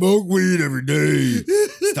 Smoke weed every day.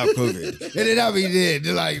 Stop COVID. And then that be dead.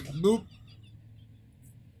 They're like, boop.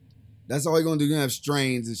 That's all you're gonna do. You're gonna have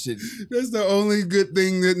strains and shit. That's the only good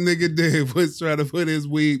thing that nigga did was try to put his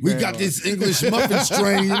weed. We got this English muffin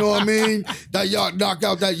strain, you know what I mean? That y'all knock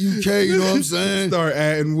out that UK, you know what I'm saying? Start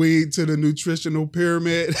adding weed to the nutritional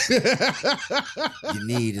pyramid. You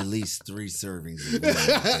need at least 3 servings of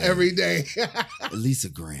weed every day. At least a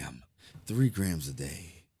gram. 3 grams a day.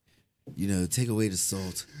 You know, take away the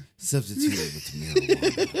salt, substitute it with the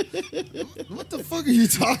marijuana. What the fuck are you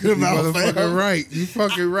talking about, You fam? fucking right. You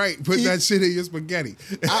fucking right. Put that shit in your spaghetti.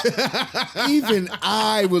 Even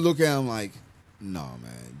I would look at him like, no,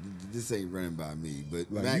 man, this ain't running by me.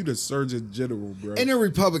 But Like, you the Surgeon General, bro. and the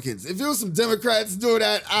Republicans. If it was some Democrats doing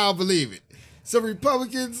that, I'll believe it. Some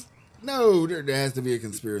Republicans, no, there has to be a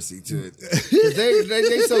conspiracy to it. 'Cause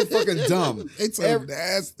they so fucking dumb. It's so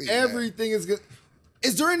nasty. Man. Everything is good.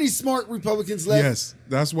 Is there any smart Republicans left? Yes,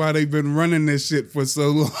 that's why they've been running this shit for so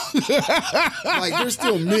long. Like, there's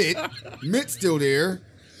still Mitt. Mitt's still there.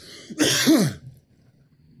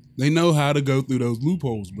 They know how to go through those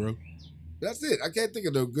loopholes, bro. That's it. I can't think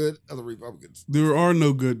of no good other Republicans. There are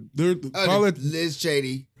no good. Call it Liz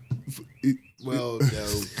Cheney. Well,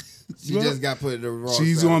 no. She just got put in the wrong.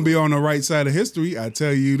 She's going to be on the right side of history. I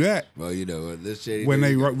tell you that. Well, you know, this shady when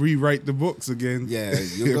they rewrite the books again. Yeah,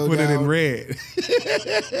 you'll go put down. it in red.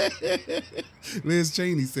 Liz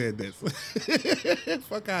Cheney said this.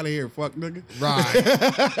 Fuck out of here, fuck nigga.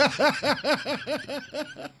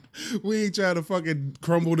 Right. We ain't trying to fucking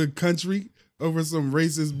crumble the country over some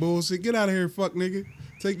racist bullshit. Get out of here, fuck nigga.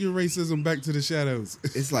 Take your racism back to the shadows.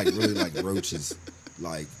 It's like really like roaches.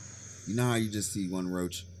 Like, you know how you just see one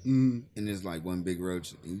roach and there's like one big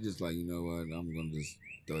roach, and you just like, you know what? I'm gonna just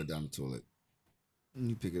throw it down the toilet. And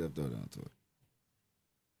you pick it up, throw it down the toilet.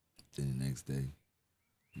 Then the next day,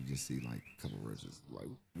 you just see like a couple roaches. Like,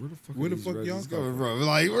 where the fuck y'all coming from?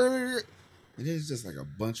 Like, where? And it's just like a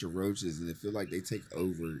bunch of roaches, and it feel like they take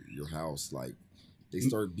over your house. Like, they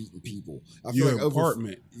start beating people. I feel Your like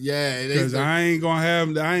apartment. Yeah, because I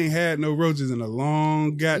ain't had no roaches in a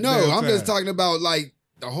long goddamn No, I'm time. just talking about like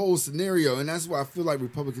the whole scenario, and that's why I feel like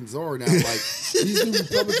Republicans are now. Like these new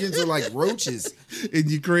Republicans are like roaches.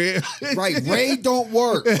 And you create Right, raid don't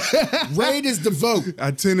work. Raid is the vote.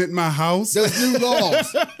 I tenant my house. Those new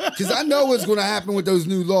laws, because I know what's going to happen with those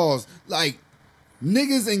new laws. Like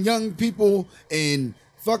niggas and young people and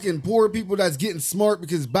fucking poor people that's getting smart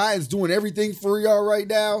because Biden's doing everything for y'all right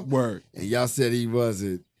now. Word. And y'all said he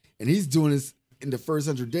wasn't, and he's doing this in the first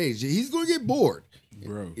 100 days. He's going to get bored.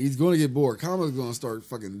 Bro, He's going to get bored. Kamala's going to start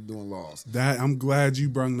fucking doing laws. that I'm glad you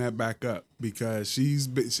brung that back up because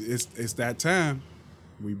it's that time.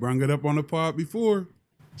 We brung it up on the pod before.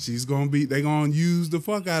 They gonna use the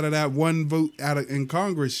fuck out of that one vote in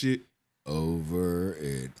Congress shit. Over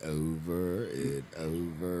and over and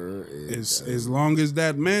over and As long as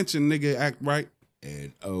that mansion nigga act right.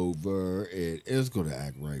 and over and it's going to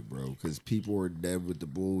act right, bro, because people are dead with the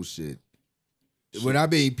bullshit. When I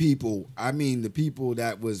mean people, I mean the people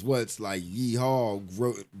that was like yeehaw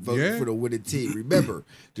voting for the winning team. Remember,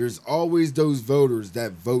 there's always those voters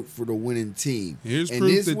that vote for the winning team. Here's and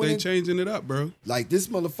proof that they changing it up, bro. Like this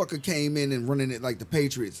motherfucker came in and running it like the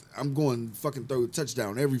Patriots. I'm going to fucking throw a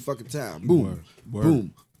touchdown every fucking time. Boom, Word.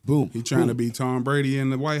 boom, boom. He trying to boom. be Tom Brady in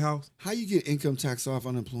the White House, How you get income tax off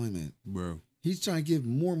unemployment? bro. He's trying to give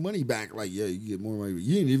more money back. Like, yeah, you get more money.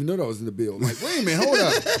 You didn't even know that was in the bill. Like, wait a minute, hold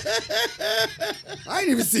up. I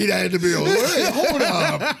didn't even see that in the bill. Wait, hold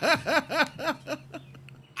up.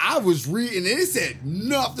 I was reading and it said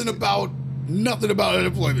nothing about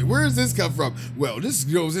unemployment. Where does this come from? Well, this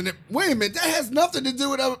goes in it. Wait a minute, that has nothing to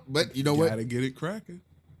do with it. But you know what? Gotta get it cracking.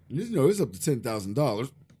 You know, it's up to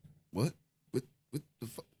 $10,000. What? What the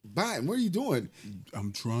fuck? Biden, what are you doing?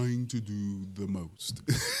 I'm trying to do the most.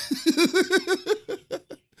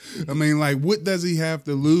 I mean, like, what does he have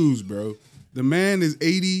to lose, bro? The man is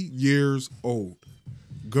 80 years old.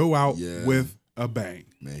 Go out with a bang.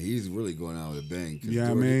 Man, he's really going out with a bang.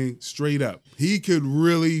 Yeah, I mean, straight up. He could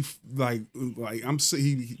really like I'm sick.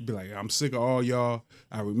 He'd be like, I'm sick of all y'all.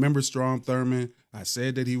 I remember Strom Thurmond. I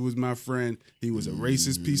said that he was my friend. He was a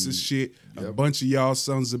racist piece of shit. Yep. A bunch of y'all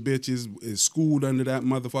sons of bitches is schooled under that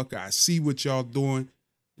motherfucker. I see what y'all doing.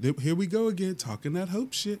 Here we go again, talking that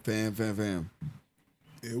hope shit. Fam.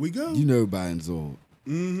 Here we go. You know Biden's old.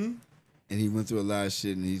 Mm-hmm. And he went through a lot of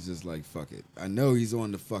shit, and he's just like, fuck it. I know he's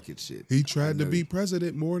on the fuck it shit. He tried to be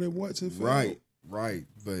president more than once and failed. Right.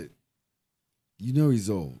 But you know he's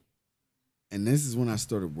old. And this is when I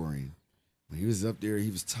started worrying. When he was up there,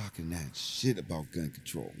 he was talking that shit about gun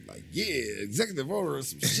control. Like, yeah, executive order is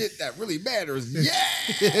some shit that really matters. Yeah!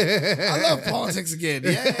 I love politics again.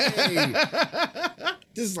 Yay!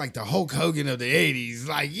 This is like the Hulk Hogan of the 80s.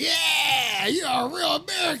 Like, yeah! You're a real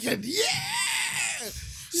American. Yeah!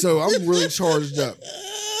 So I'm really charged up.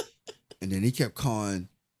 And then he kept calling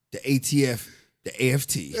the ATF the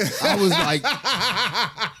AFT. I was like,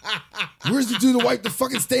 where's the dude to wipe the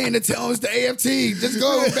fucking stand and tell him it's the AFT? Just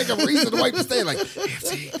go make a reason to wipe the stand. Like,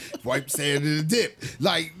 AFT, wipe stand in the dip.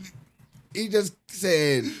 Like, he just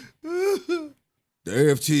said, the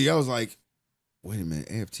AFT. I was like, wait a minute,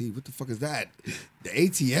 AFT? What the fuck is that? The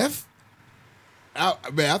ATF? I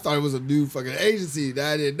thought it was a new fucking agency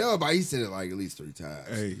that I didn't know about. He said it like at least 3 times.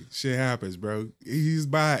 Hey, shit happens, bro. He's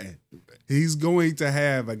Biden. He's going to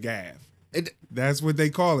have a gaffe. That's what they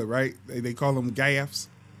call it, right? They call them gaffes.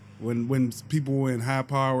 When people in high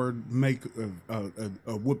power make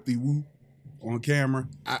a whoop-de-whoop on camera.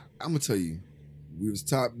 I'm going to tell you, we was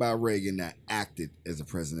taught by Reagan that acted as a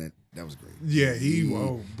president. That was great. Yeah,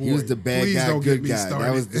 oh boy. He was the bad Please guy, don't good get me guy.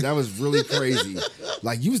 started. That was really crazy.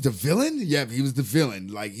 Like, you was the villain? Yeah, he was the villain.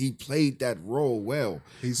 Like, he played that role well.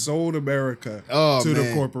 He sold America to man.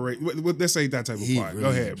 the corporate. This ain't that type of part. Really Go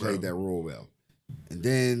ahead, played bro. that role well. And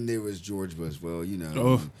then there was George Bush. Well,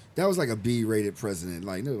 that was like a B-rated president.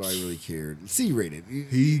 Like nobody really cared. C-rated.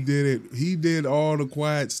 He did it. He did all the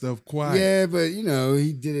quiet stuff quiet. Yeah, but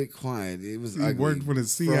he did it quiet. It was ugly. Worked for the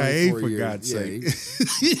CIA for God's sake.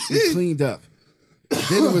 He cleaned up.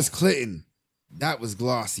 Then it was Clinton. That was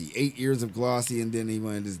glossy. 8 years of glossy, and then he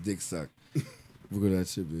wanted his dick sucked. Look at that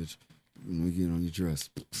shit, bitch. Let me get on your dress.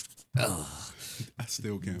 Ugh. I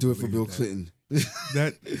still can't do it for Bill that. Clinton.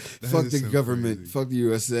 That fuck the so government. crazy. Fuck the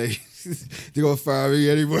USA. They're gonna fire me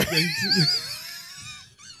anyway.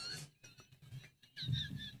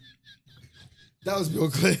 That was Bill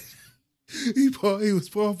Clinton. He was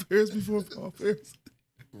Paul Pierce before Paul Pierce.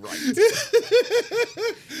 Right. Do the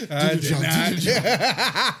job.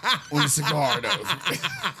 On the cigar, though.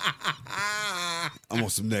 I'm on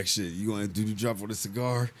some next shit. You gonna do the drop on the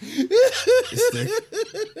cigar? It's thick.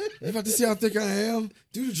 You about to see how thick I am?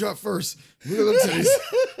 Do the drop first. Look at them titties.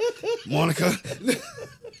 Monica.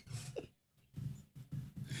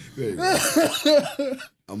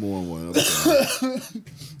 I'm on one. I'm sorry.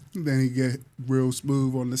 Then he get real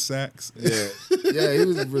smooth on the sax. Yeah, he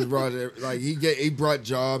was brought like he brought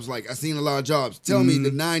jobs. Like I seen a lot of jobs. Tell me,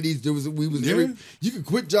 the '90s you could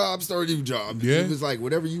quit jobs, start a new job. Yeah, it was like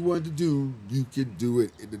whatever you wanted to do, you could do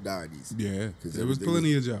it in the '90s. Yeah, because there was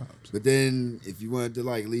plenty of jobs. But then if you wanted to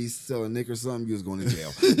like at least sell a nick or something, you was going to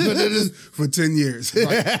jail. But for 10 years.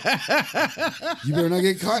 Like, you better not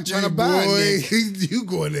get caught trying to buy it. You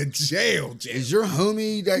going to jail. Is your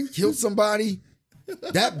homie that killed somebody?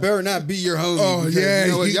 That better not be your homie. Oh, yeah.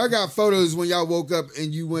 You know what? Y'all got photos when y'all woke up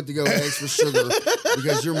and you went to go ask for sugar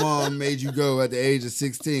because your mom made you go at the age of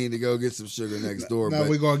 16 to go get some sugar next door. Now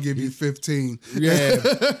we're going to give you 15.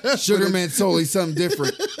 Yeah. Sugar meant totally something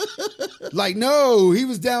different. Like, no, he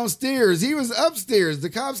was downstairs. He was upstairs. The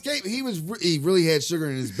cops came. He really had sugar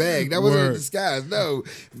in his bag. That wasn't a disguise. No.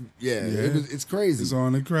 Yeah. It's crazy. It's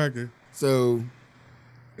on the cracker. So,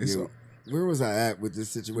 where was I at with this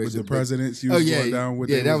situation? With the presidents, you was going down with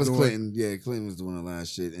that was Clinton. Yeah, Clinton was doing a lot of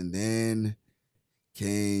shit. And then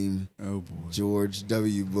came George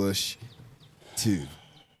W. Bush 2.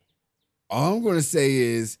 All I'm going to say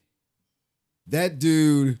is that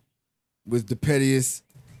dude was the pettiest.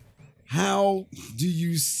 How do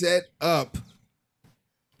you set up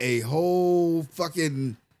a whole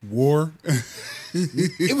fucking war?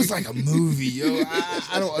 It was like a movie, yo.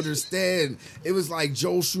 I don't understand. It was like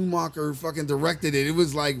Joel Schumacher fucking directed it. It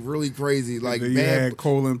was like really crazy. Like you had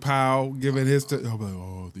Colin Powell giving his.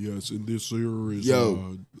 Yes, in this series,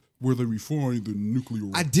 where they refined the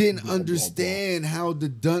nuclear. I didn't understand how the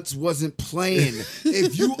dunce wasn't playing.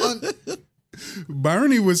 If you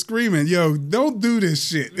Bernie was screaming, "Yo, don't do this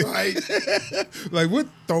shit!" Right? Like, what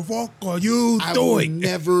the fuck are you doing? I will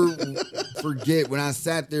never forget when I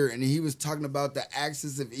sat there and he was talking about the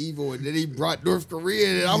axis of evil, and then he brought North Korea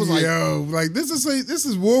in, and I was like, "Yo, like this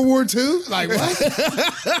is World War II? Like what?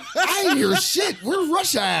 I ain't hear shit. Where's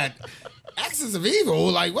Russia at? Axis of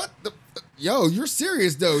evil? Like what the?" Yo, you're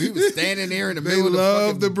serious though. He was standing there in the middle of the They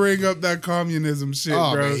love to bring up that communism shit,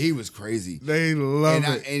 bro. Man, he was crazy. They love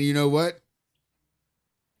it. And you know what?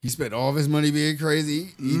 He spent all of his money being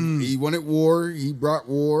crazy. He wanted war. He brought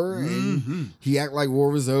war. And he acted like war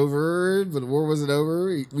was over, but the war wasn't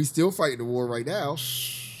over. We still fighting the war right now.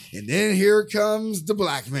 And then here comes the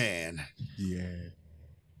black man. Yeah.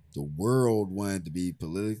 The world wanted to be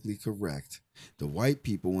politically correct. The white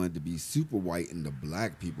people wanted to be super white, and the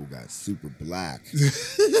black people got super black.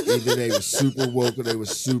 Either they were super woke or they were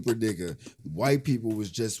super nigga. White people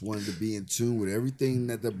was just wanted to be in tune with everything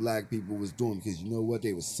that the black people was doing, because you know what?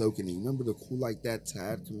 They was soaking it. Remember the Cool Like That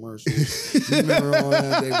Tide commercial? You remember all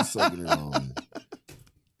that? They was soaking it on.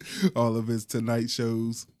 All of his Tonight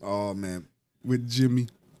shows. Oh, man. With Jimmy.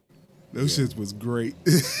 Those shits was great.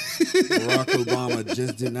 Barack Obama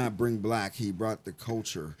just did not bring black. He brought the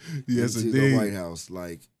culture into the White House.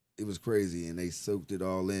 Like, it was crazy. And they soaked it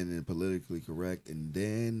all in and politically correct. And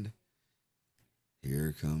then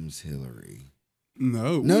here comes Hillary.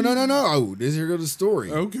 No. Oh, here goes the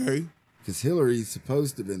story. Okay. Because Hillary's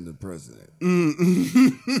supposed to have been the president.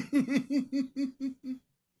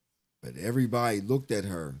 But everybody looked at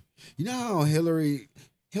her. You know how Hillary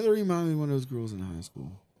reminded me of one of those girls in high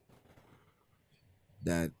school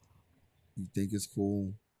that you think is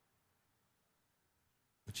cool,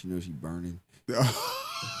 but you know she burning.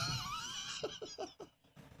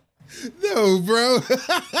 No, bro.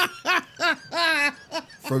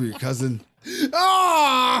 From your cousin.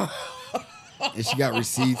 Oh! And she got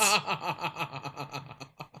receipts.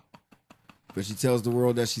 But she tells the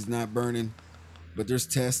world that she's not burning. But there's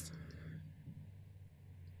tests.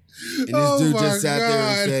 And this dude just sat there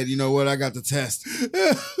and said, you know what, I got the test.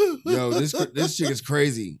 Yo, this chick is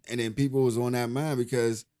crazy. And then people was on that mind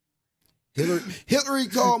because Hillary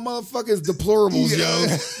called motherfuckers deplorables,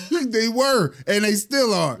 yo. They were, and they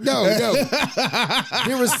still are. No.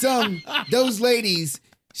 There was those ladies,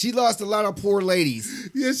 she lost a lot of poor ladies.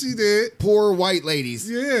 Yes, she did. Poor white ladies.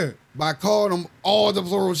 Yeah. By calling them all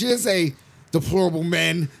deplorable. She didn't say deplorable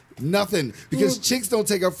men. Nothing. Because chicks don't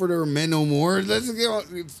take up for their men no more. Let's get on.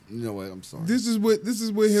 You know what? I'm sorry. This is what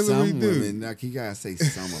Hillary some do. Women, like, you gotta say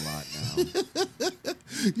some a lot now.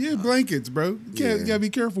 Yeah, blankets, bro. You gotta be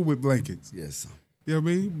careful with blankets. Yes. Some. You know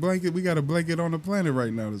what I mean? Blanket. We got a blanket on the planet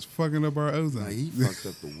right now that's fucking up our ozone. Like, he fucked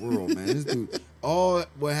up the world, man. This dude. All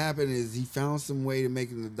what happened is he found some way to make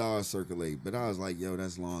the dollar circulate, but I was like, yo,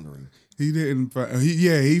 that's laundering. He didn't.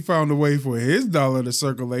 He found a way for his dollar to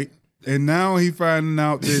circulate. And now he finding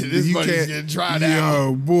out that This he money's can't. getting tried out.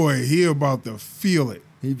 Yo, boy, he about to feel it.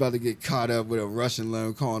 He about to get caught up with a Russian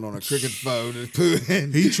loan calling on a cricket phone and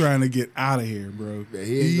Putin. He trying to get out of here, bro. Yeah,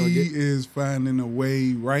 he is finding a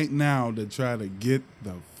way right now to try to get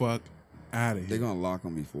the fuck out of here. They're gonna lock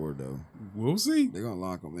him before though. We'll see. They're gonna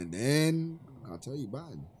lock him, and then I'll tell you,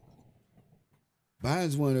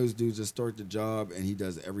 Biden's one of those dudes that start the job and he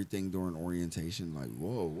does everything during orientation. Like,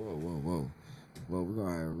 whoa. Well, we're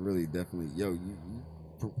gonna really definitely, yo, you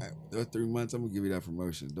 3 months, I'm gonna give you that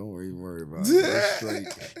promotion. Don't even worry about it. That's straight.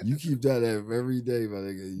 You keep that up every day, my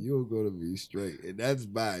nigga. You're gonna be straight. And that's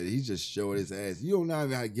Biden. He's just showing his ass. You don't know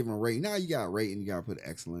how to give him a rating. Now you got a rating, you gotta put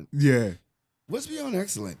excellent. Yeah. What's beyond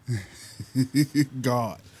excellent?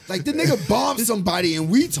 God. Like, the nigga bombed somebody and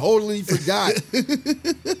we totally forgot.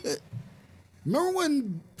 Remember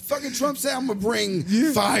when fucking Trump said, I'm gonna bring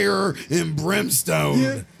fire and brimstone?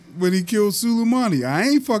 Yeah. When he killed Soleimani. I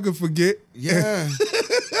ain't fucking forget. Yeah.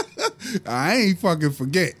 I ain't fucking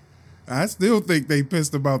forget. I still think they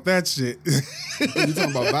pissed about that shit. You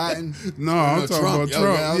talking about Biden? No, I'm talking about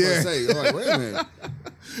Trump. Okay, I was gonna say, I'm like, wait a minute.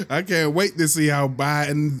 I can't wait to see how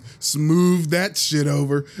Biden smoothed that shit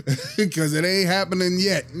over because it ain't happening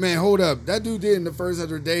yet. Man, hold up. That dude did in the first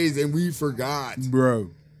 100 days and we forgot. Bro.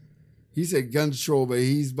 He said gun control, but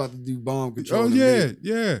he's about to do bomb control. Oh, yeah.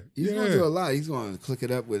 He's going to do a lot. He's going to click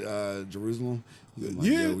it up with Jerusalem.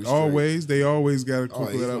 Like, always. They always got to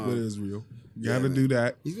click it up with Israel. Got to do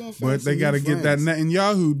that. He's gonna find but they got to get that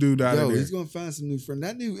Netanyahu dude out of there. He's going to find some new friends.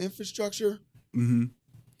 That new infrastructure,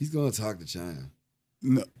 he's going to talk to China.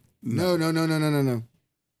 No.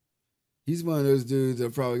 He's one of those dudes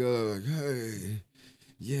that probably go like, hey,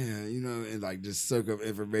 yeah, you know, and like just soak up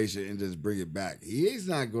information and just bring it back. He's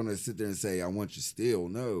not going to sit there and say, I want you still.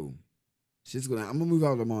 No. I'm going to move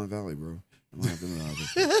out of the Mon Valley, bro. I'm going to have to move out of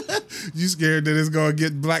this. You scared that it's going to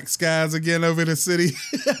get black skies again over the city?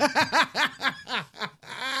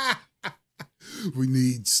 We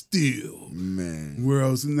need steel. Man. Where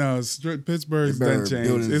else? No, Pittsburgh's done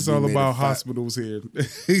changed. It's all about hospitals here.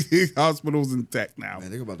 Hospitals and tech now. Man,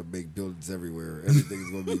 they're about to make buildings everywhere. Everything's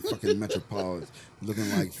going to be fucking metropolitan, looking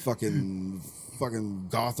like fucking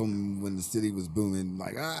Gotham when the city was booming.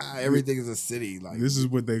 Like, everything is a city. Like, this is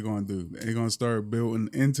what they're going to do. They're going to start building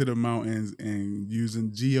into the mountains and using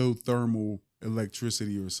geothermal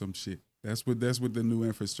electricity or some shit. That's what the new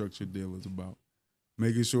infrastructure deal is about.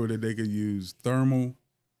 Making sure that they could use thermal,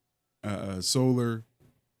 solar,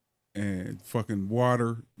 and fucking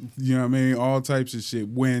water. You know what I mean? All types of shit.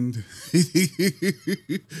 Wind.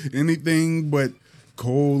 Anything but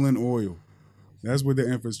coal and oil. That's what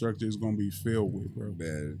the infrastructure is going to be filled with, bro.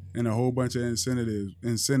 Bad. And a whole bunch of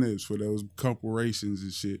incentives for those corporations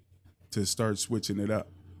and shit to start switching it up.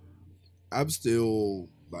 I'm still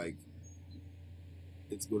like,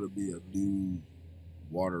 it's going to be a new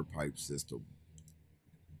water pipe system.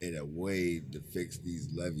 In a way to fix these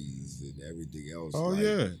levees and everything else. Oh,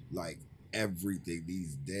 like everything,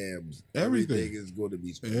 these dams, everything is going to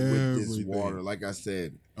be with this water. Like I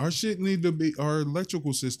said, our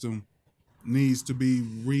electrical system needs to be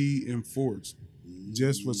reinforced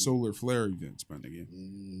just for solar flare events, man.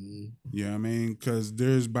 Again, you know what I mean? Because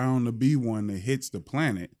there's bound to be one that hits the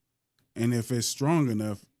planet, and if it's strong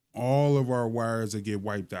enough, all of our wires will get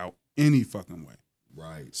wiped out any fucking way.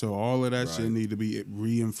 Right. So all of that shit need to be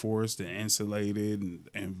reinforced and insulated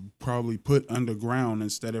and probably put underground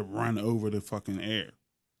instead of run over the fucking air.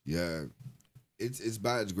 Yeah. It's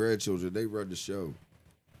Biden's grandchildren. They run the show.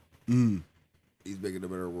 He's making a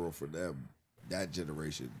better world for them. That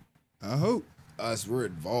generation. I hope. Us, we're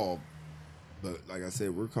involved. But like I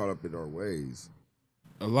said, we're caught up in our ways.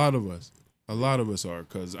 A lot of us are.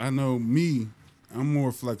 Because I know me, I'm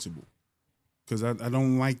more flexible. Because I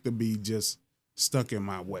don't like to be just stuck in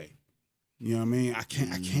my way. You know what I mean? I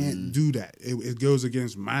can't do that. It goes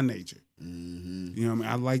against my nature. Mm-hmm. You know what I mean?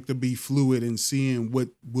 I like to be fluid and seeing what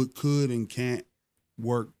could and can't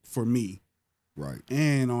work for me. Right.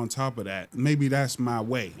 And on top of that, maybe that's my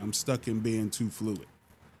way. I'm stuck in being too fluid.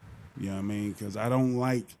 You know what I mean? Because I don't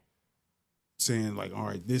like saying like, all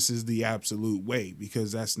right, this is the absolute way,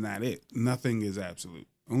 because that's not it. Nothing is absolute.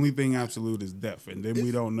 Only thing absolute is death, and then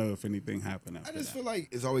we don't know if anything happened after I just that. feel like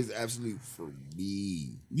it's always absolute for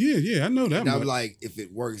me. Yeah, I know that And I'm much. like, if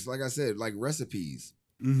it works, like I said, like recipes.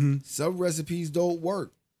 Mm-hmm. Some recipes don't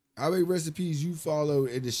work. How many recipes you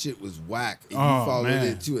followed and the shit was whack and you Oh, followed man.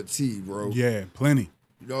 it to a T, bro? Yeah, plenty.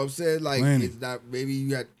 You know what I'm saying? Like, Plenty. it's not, maybe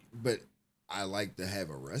you got, but I like to have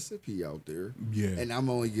a recipe out there. Yeah. And I'm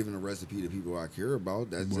only giving a recipe to people I care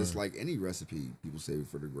about. That's just Word. like any recipe. People save it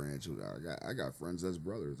for the grandchildren. I got friends that's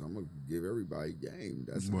brothers. I'm going to give everybody game.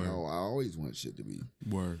 That's Word. how I always want shit to be.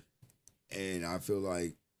 Word. And I feel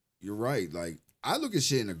like you're right. Like, I look at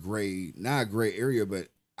shit in a gray, not a gray area, but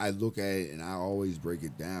I look at it and I always break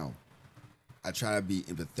it down. I try to be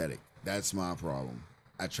empathetic. That's my problem.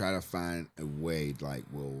 I try to find a way, like,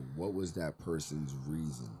 well, what was that person's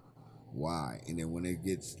reason? Why? And then when it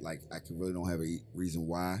gets like I really don't have a reason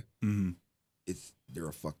why, Mm-hmm. they're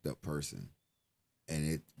a fucked up person. And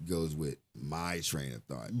it goes with my train of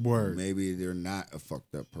thought. Word. Maybe they're not a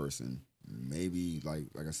fucked up person. Maybe like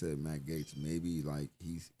I said, Matt Gaetz, maybe like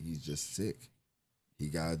he's just sick. He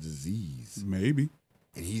got a disease. Maybe.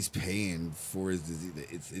 And he's paying for his disease.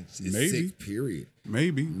 It's Maybe. sick, period.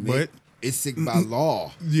 Maybe. But it's sick by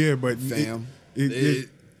law. yeah, but Fam.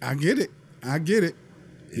 I get it.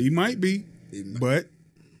 He might be, but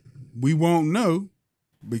we won't know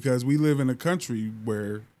because we live in a country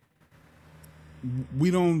where we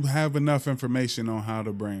don't have enough information on how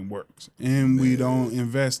the brain works, and we don't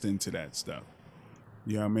invest into that stuff.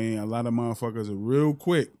 You know what I mean? A lot of motherfuckers are real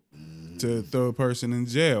quick to throw a person in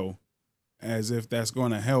jail as if that's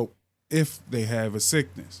going to help if they have a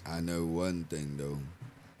sickness. I know one thing, though.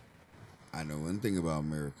 I know one thing about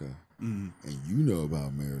America, Mm-hmm. and you know about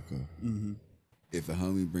America. Mm-hmm. If a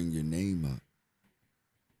homie bring your name up,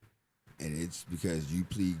 and it's because you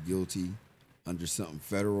plead guilty under something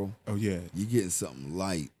federal, Oh, yeah. you getting something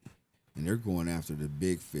light, and they're going after the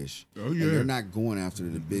big fish. Oh, And yeah. they're not going after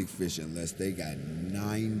the big fish unless they got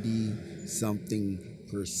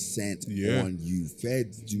 90-something% Yeah. on you.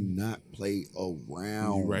 Feds do not play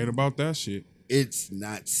around. You right about that shit. It's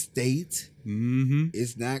not state. Mm-hmm.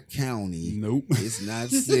 It's not county. Nope. It's not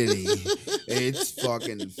city. It's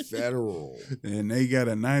fucking federal. And they got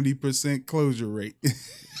a 90% closure rate.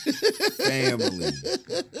 Family.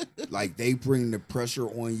 Like, they bring the pressure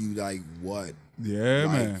on you like what? Yeah,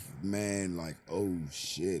 Like, man. like, oh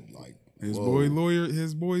shit. Like, His whoa.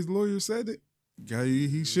 boy's lawyer said it. Guy,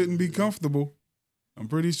 he shouldn't be comfortable. I'm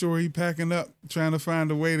pretty sure he packing up, trying to find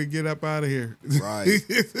a way to get up out of here. Right.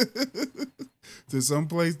 To some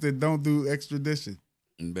place that don't do extradition.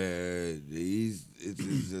 Man,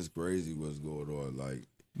 it's just crazy what's going on. Like,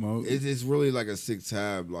 Well, it's really like a sick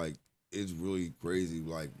time. Like, it's really crazy.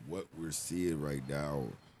 Like, what we're seeing right now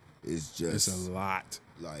is just it's a lot.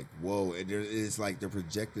 like, whoa. And it's like they're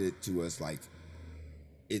projecting it to us like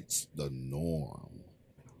it's the norm.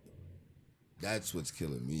 That's what's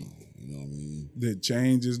killing me. You know what I mean? That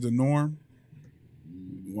change is the norm.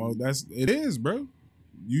 Well, it is, bro.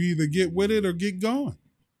 You either get with it or get gone.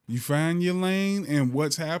 You find your lane and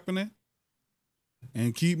what's happening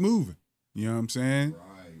and keep moving. You know what I'm saying?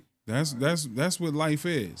 Right. That's what life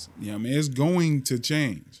is. You know what I mean? It's going to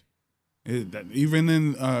change. Even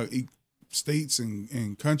in states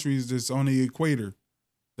and countries that's on the equator,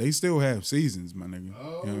 they still have seasons, my nigga.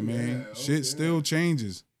 Oh, you know what I mean? yeah. Shit still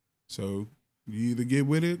changes. So you either get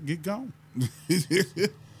with it, get gone.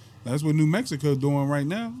 That's what New Mexico doing right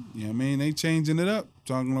now. You know what I mean? They changing it up,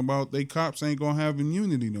 talking about they cops ain't gonna have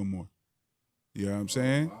immunity no more. You know what I'm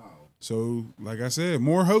saying? Wow. So, like I said,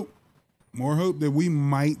 more hope that we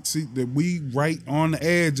might see, that we right on the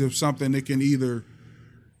edge of something that can either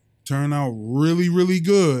turn out really, really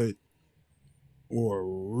good or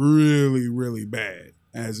really, really bad,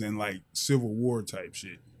 as in like Civil War type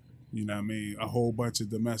shit. You know what I mean? A whole bunch of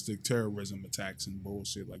domestic terrorism attacks and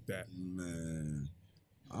bullshit like that. Man,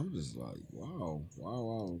 I'm just like, wow,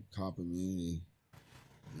 cop immunity.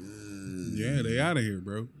 Yeah, they out of here,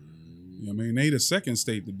 bro. You know what I mean? They the second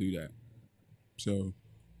state to do that. So,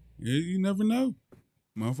 yeah, you never know.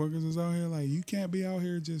 Motherfuckers is out here like, you can't be out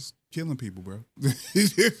here just killing people, bro.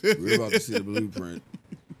 We're about to see the blueprint.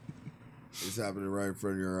 It's happening right in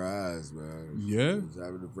front of your eyes, man. Yeah. It's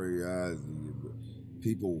happening in front of your eyes.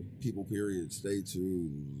 people period, stay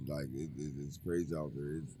tuned. Like it's crazy out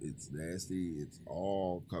there. It's nasty. It's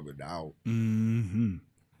all coming out. Mm-hmm.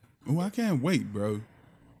 Oh, I can't wait, bro.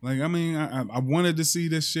 Like, I mean, I wanted to see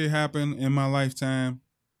this shit happen in my lifetime.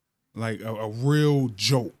 Like a real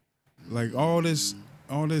jolt. Like all this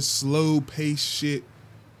slow paced shit.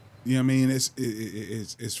 You know what I mean?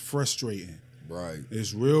 It's frustrating. Right.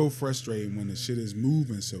 It's real frustrating when the shit is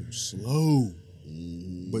moving so slow.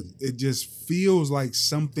 But it just feels like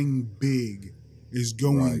something big is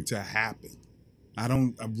going to happen. I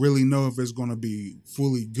really know if it's going to be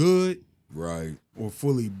fully good or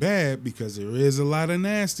fully bad, because there is a lot of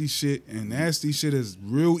nasty shit, and nasty shit is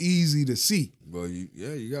real easy to see. Well, you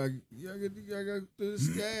gotta get the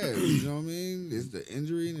scab. You know what I mean? It's the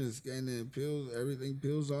injury and the skin, and everything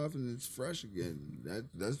peels off, and it's fresh again.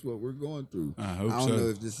 That's what we're going through. I hope I don't so. know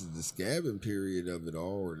if this is the scabbing period of it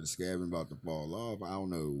all, or the scabbing about to fall off. I don't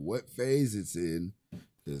know what phase it's in,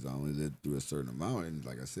 because I only lived through a certain amount, and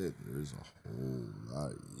like I said, there's a whole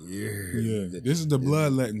lot of years. Yeah, this is the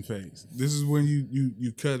bloodletting phase. This is when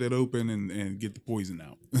you cut it open and get the poison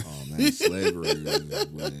out. Oh man, slavery is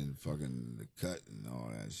when fucking the cut and all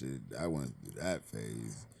that shit. I went through that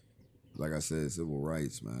phase. Like I said, civil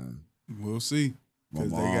rights, man. We'll see. My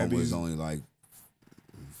mom was only like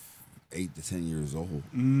 8 to 10 years old.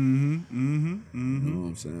 You know what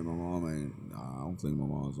I'm saying? My mom ain't. I don't think my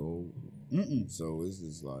mom's old. So it's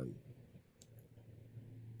just like,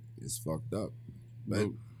 it's fucked up. But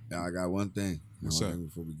I got one thing. What's one up? thing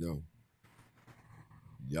before we go.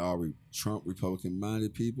 Y'all Trump Republican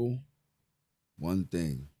minded people, one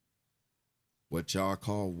thing. What y'all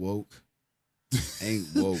call woke ain't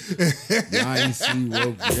woke. Y'all ain't see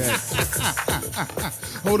woke yet.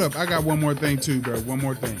 Hold up, I got one more thing too, bro. One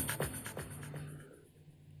more thing.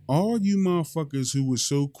 All you motherfuckers who was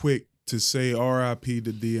so quick to say R.I.P.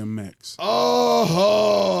 to DMX.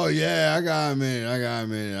 Oh yeah, I got a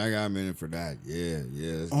minute for that.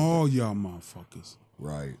 Yeah. All y'all motherfuckers.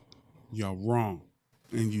 Right. Y'all wrong.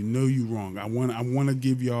 And you know you wrong. I want to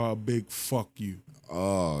give y'all a big fuck you.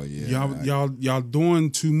 Oh yeah. Y'all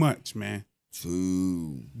doing too much, man.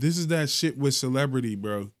 This is that shit with celebrity,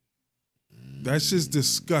 bro. That shit's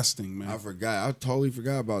disgusting, man. I forgot. I totally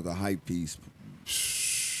forgot about the hype piece.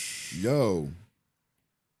 Yo.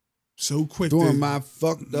 So quick. During my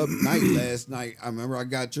fucked up night last night, I remember I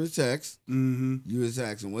got your text. You was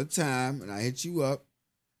asking what time, and I hit you up.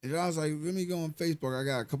 And I was like, let me go on Facebook. I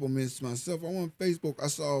got a couple minutes to myself. I'm on Facebook. I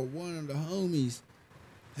saw one of the homies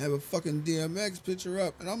have a fucking DMX picture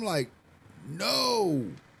up. And I'm like, no.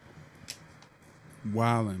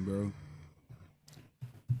 Wildin', bro.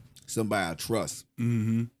 Somebody I trust.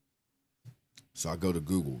 So I go to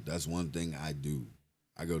Google. That's one thing I do.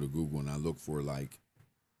 I go to Google and I look for, like,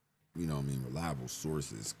 you know what I mean, reliable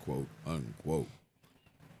sources, quote, unquote.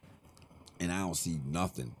 And I don't see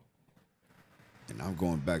nothing. And I'm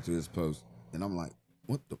going back to this post, and I'm like,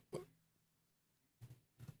 what the fuck?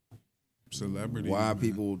 Celebrity. Why are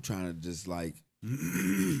people trying to just like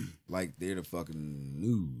they're the fucking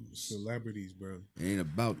news? Celebrities, bro. It ain't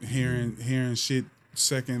about hearing shit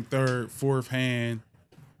second, third, fourth hand,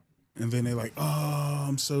 and then they like, oh,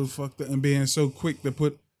 I'm so fucked up, and being so quick to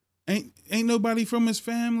put, ain't nobody from his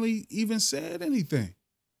family even said anything.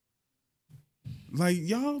 Like,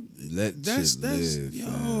 y'all, that's live,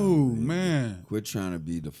 yo, man. Quit trying to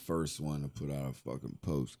be the first one to put out a fucking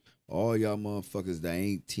post. All y'all motherfuckers that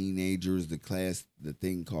ain't teenagers, the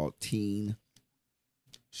thing called teen,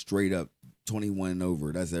 straight up 21 and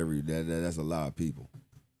over. That's that's a lot of people.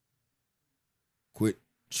 Quit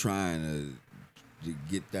trying to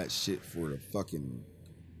get that shit for the fucking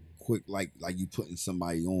quick, like you putting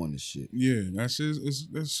somebody on the shit. Yeah, that's just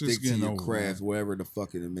Stick getting to your old, craft, man. whatever the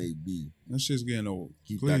fuck it may be. That's just getting old.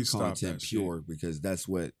 Keep Please that content stop that pure, shit. because that's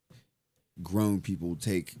what grown people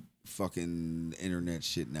take fucking internet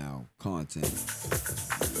shit now. Content.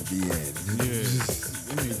 The end. Yeah,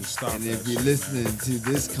 you need to stop. And that if you're shit, listening man. to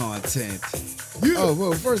this content, Yeah.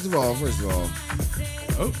 well, first of all,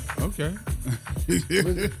 Oh, okay.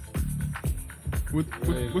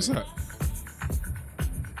 What's up?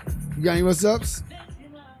 you got any what's ups?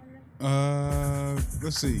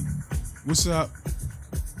 Let's see. What's up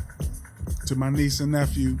to my niece and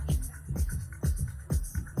nephew,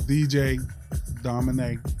 DJ,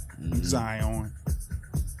 Dominic, Zion.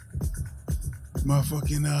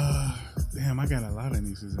 Motherfucking, damn, I got a lot of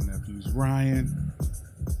nieces and nephews. Ryan,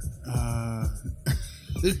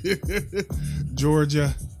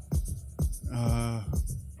 Georgia,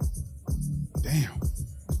 damn.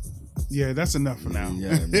 Yeah, that's enough for now.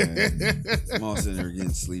 Yeah, man. I'm all sitting there getting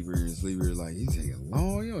sleeper and sleeper like, he's taking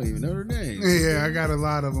long. You don't even know their name. Yeah, I got a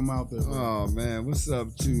lot of them out there. Oh man, what's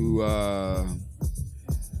up to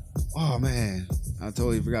oh man, I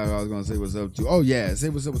totally forgot what I was gonna say what's up to. Oh yeah, say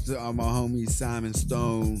what's up to my homie Simon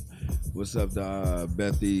Stone. What's up to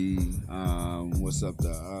Bethy? What's up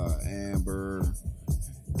to Amber?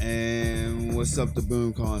 And what's up to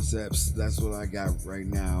Boom Concepts? That's what I got right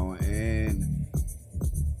now. And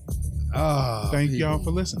thank y'all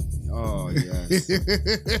for listening. Oh yes.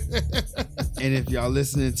 And if y'all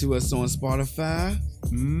listening to us on Spotify,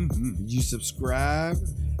 you subscribe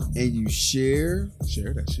and you share.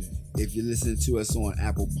 Share that shit. If you're listening to us on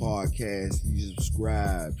Apple Podcasts, you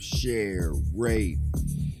subscribe, share, rate,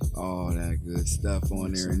 all that good stuff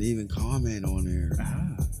on there, and even comment on there.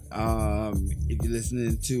 If you're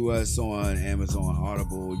listening to us on Amazon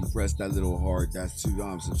Audible, you press that little heart. That's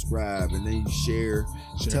to subscribe, and then you share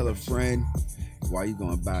tell a friend. While you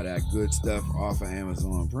gonna buy that good stuff off of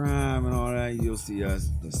Amazon Prime and all that, you'll see us.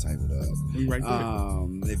 Let's type it up. We right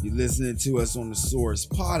there. If you're listening to us on the source,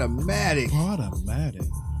 Podomatic.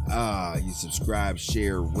 You subscribe,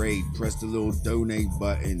 share, rate, press the little donate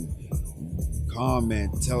button,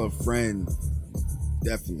 comment, tell a friend.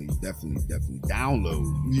 Definitely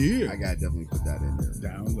download. Yeah, I gotta definitely put that in there.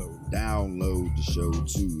 Download the show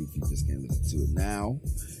too if you just can't listen to it now.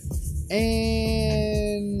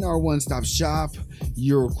 And our one-stop shop,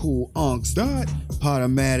 Your Cool Unks.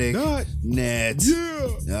 Podomatic. Net.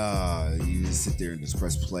 Yeah. You just sit there and just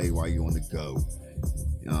press play while you're on the go.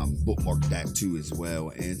 Bookmark that too as well,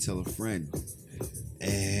 and tell a friend.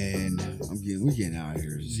 And we're getting out of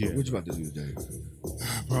here. So what you about to do today?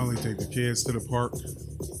 Probably take the kids to the park.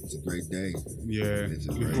 It's a great day. Yeah,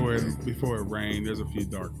 before it rained, there's a few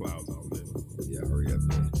dark clouds out there. Yeah, hurry up,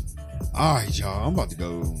 man. All right, y'all. I'm about to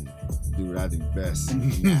go do what I do best.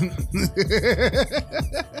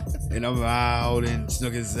 And I'm out, and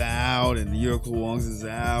Snook is out, and Your Cool Unks is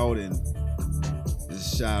out, and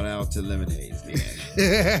just shout out to Lemonade Stand.